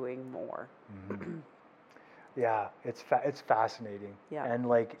you doing more? Yeah, it's fascinating. Yeah. And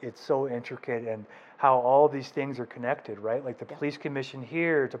it's so intricate, and how all these things are connected, right? Like the police commission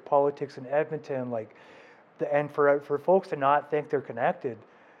here to politics in Edmonton, and for folks to not think they're connected,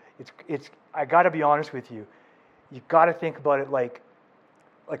 it's I got to be honest with you. You've got to think about it like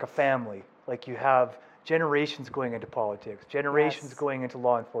a family. Like you have generations going into politics, generations going into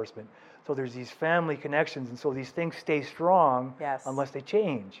law enforcement. So there's these family connections, and so these things stay strong unless they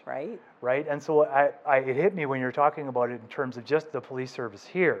change. Right. And so it hit me when you're talking about it in terms of just the police service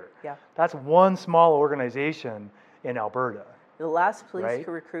here. Yeah. That's one small organization in Alberta. The last police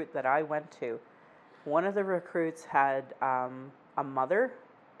recruit that I went to, one of the recruits had a mother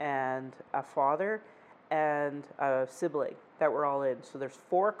and a father and a sibling that were all in. So there's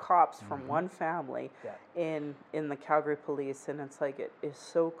 4 cops from one family in the Calgary Police, and it's it is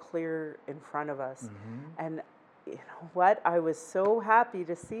so clear in front of us. And you know what? I was so happy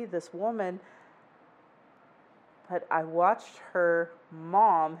to see this woman, but I watched her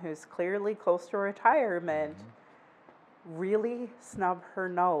mom, who's clearly close to retirement, really snub her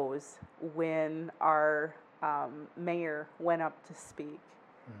nose when our mayor went up to speak.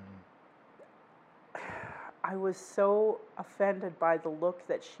 I was so offended by the look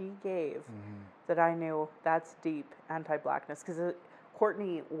that she gave that I knew that's deep anti-Blackness. Because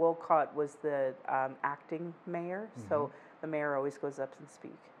Courtney Wolcott was the acting mayor, so the mayor always goes up and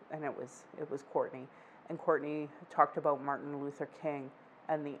speak, and it was Courtney. And Courtney talked about Martin Luther King,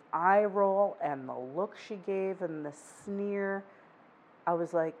 and the eye roll and the look she gave and the sneer. I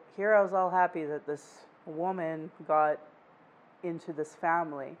was like, here I was all happy that this woman got into this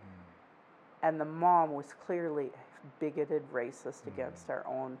family. And the mom was clearly bigoted, racist against our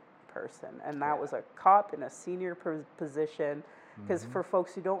own person. And that was a cop in a senior position. Because for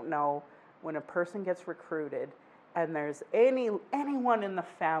folks who don't know, when a person gets recruited, and there's anyone in the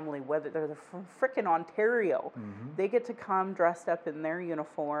family, whether they're from frickin' Ontario, they get to come dressed up in their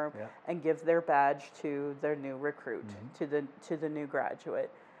uniform and give their badge to their new recruit, to the new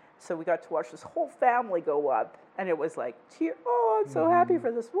graduate. So we got to watch this whole family go up, and it was like, oh, I'm so happy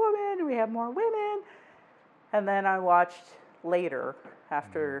for this woman, and we have more women. And then I watched later,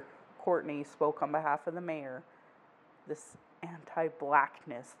 after Courtney spoke on behalf of the mayor, this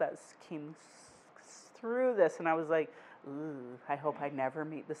anti-blackness that came through this, and I was like, ooh, I hope I never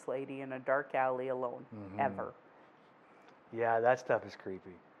meet this lady in a dark alley alone, ever. Yeah, that stuff is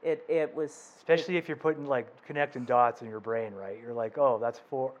creepy. It was... Especially if you're putting, like, connecting dots in your brain, right? You're like, oh, that's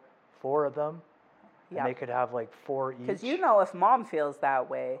four of them? And they could have, like, 4 each? Because you know if mom feels that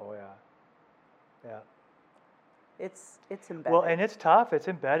way... Oh, yeah. Yeah. It's embedded. Well, and it's tough. It's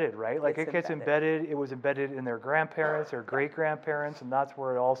embedded, right? Like it gets embedded. It was embedded in their grandparents, their great-grandparents, and that's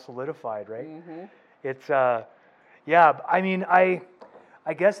where it all solidified, right? It's, yeah, I mean, I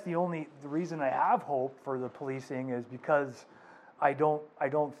guess the reason I have hope for the policing is because I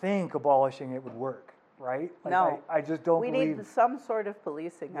don't think abolishing it would work, right? Like no. I just don't believe. We need some sort of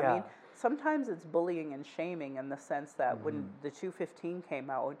policing. I mean, sometimes it's bullying and shaming in the sense that when the 215 came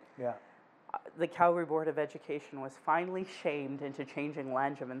out, the Calgary Board of Education was finally shamed into changing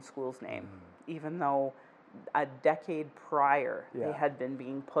Langevin School's name, even though a decade prior they had been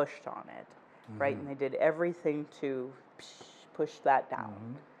being pushed on it, right? And they did everything to push that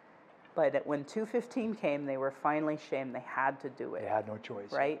down. But when 215 came, they were finally shamed. They had to do it. They had no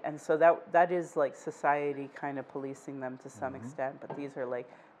choice. Right? And so that is like society kind of policing them to some extent. But these are like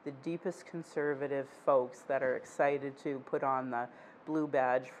the deepest conservative folks that are excited to put on the blue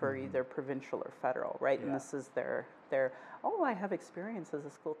badge for either provincial or federal, right? And this is their oh, I have experience as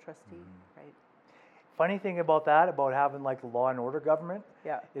a school trustee, right? Funny thing about that, about having like the law and order government,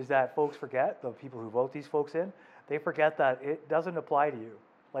 is that folks forget, the people who vote these folks in, they forget that it doesn't apply to you.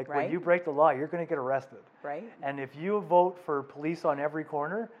 Like when you break the law, you're going to get arrested. Right. And if you vote for police on every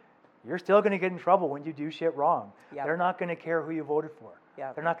corner, you're still going to get in trouble when you do shit wrong. They're not going to care who you voted for.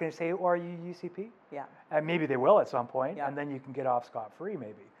 They're not going to say, oh, are you UCP? And maybe they will at some point, and then you can get off scot-free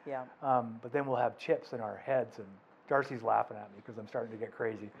maybe. But then we'll have chips in our heads, and Darcy's laughing at me because I'm starting to get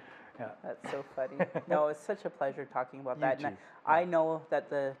crazy. That's so funny. No, it's such a pleasure talking about that. And I know that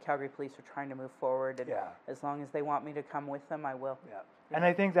the Calgary Police are trying to move forward, and as long as they want me to come with them, I will. And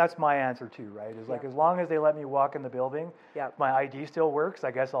I think that's my answer too, right? Is like as long as they let me walk in the building, my ID still works,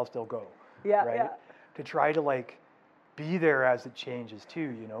 I guess I'll still go. To try to like be there as it changes too,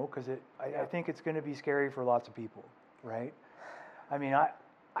 you know, because I think it's going to be scary for lots of people, right? I mean,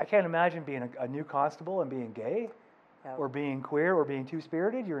 I can't imagine being a new constable and being gay, or being queer, or being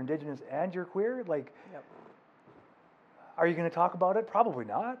two-spirited. You're Indigenous and you're queer. Like, are you going to talk about it? Probably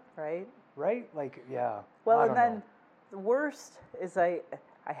not. Right? Like, Well, and then the worst is I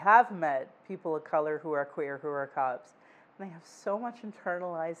have met people of color who are queer, who are cops. They have so much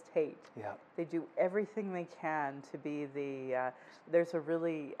internalized hate. They do everything they can to be the... there's a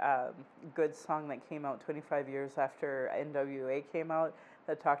really good song that came out 25 years after NWA came out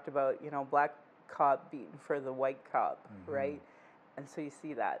that talked about, you know, black cop beating for the white cop, right? And so you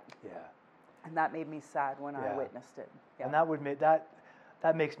see that. And that made me sad when I witnessed it. And that would make that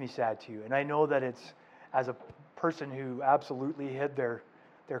makes me sad too. And I know that it's, as a person who absolutely hid their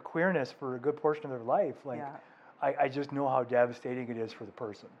queerness for a good portion of their life, like... I just know how devastating it is for the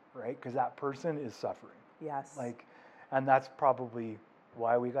person, right? Because that person is suffering. Like, and that's probably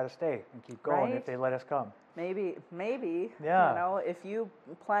why we got to stay and keep going if they let us come. Maybe. You know, if you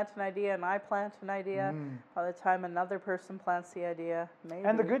plant an idea and I plant an idea, by the time another person plants the idea, maybe.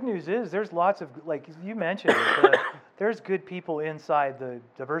 And the good news is there's lots of, like you mentioned, there's good people inside the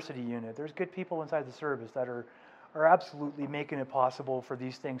diversity unit. There's good people inside the service that are absolutely making it possible for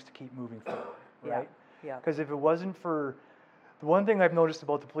these things to keep moving forward, right? Because if it wasn't for, the one thing I've noticed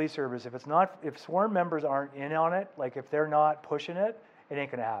about the police service, if sworn members aren't in on it, like if they're not pushing it, it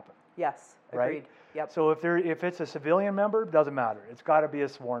ain't going to happen. Yes, agreed. So if it's a civilian member, doesn't matter. It's got to be a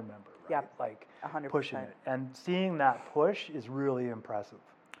sworn member, right? Like 100%. Pushing it. And seeing that push is really impressive.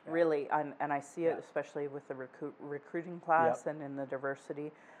 Really, and I see it especially with the recruiting class and in the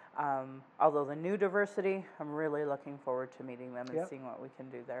diversity. Although the new diversity, I'm really looking forward to meeting them and seeing what we can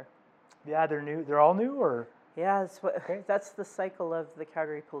do there. Yeah, they're new. They're all new, or? Yeah, that's the cycle of the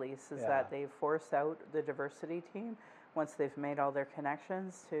Calgary Police, is that they force out the diversity team once they've made all their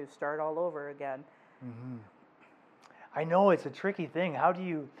connections to start all over again. I know it's a tricky thing. How do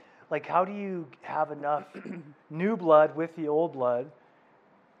you have enough new blood with the old blood,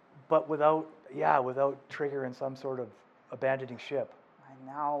 but without triggering some sort of abandoning ship? I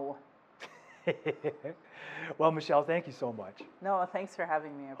know. Well, Michelle, thank you so much. No, thanks for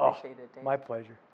having me. I appreciate it, Dave. My pleasure.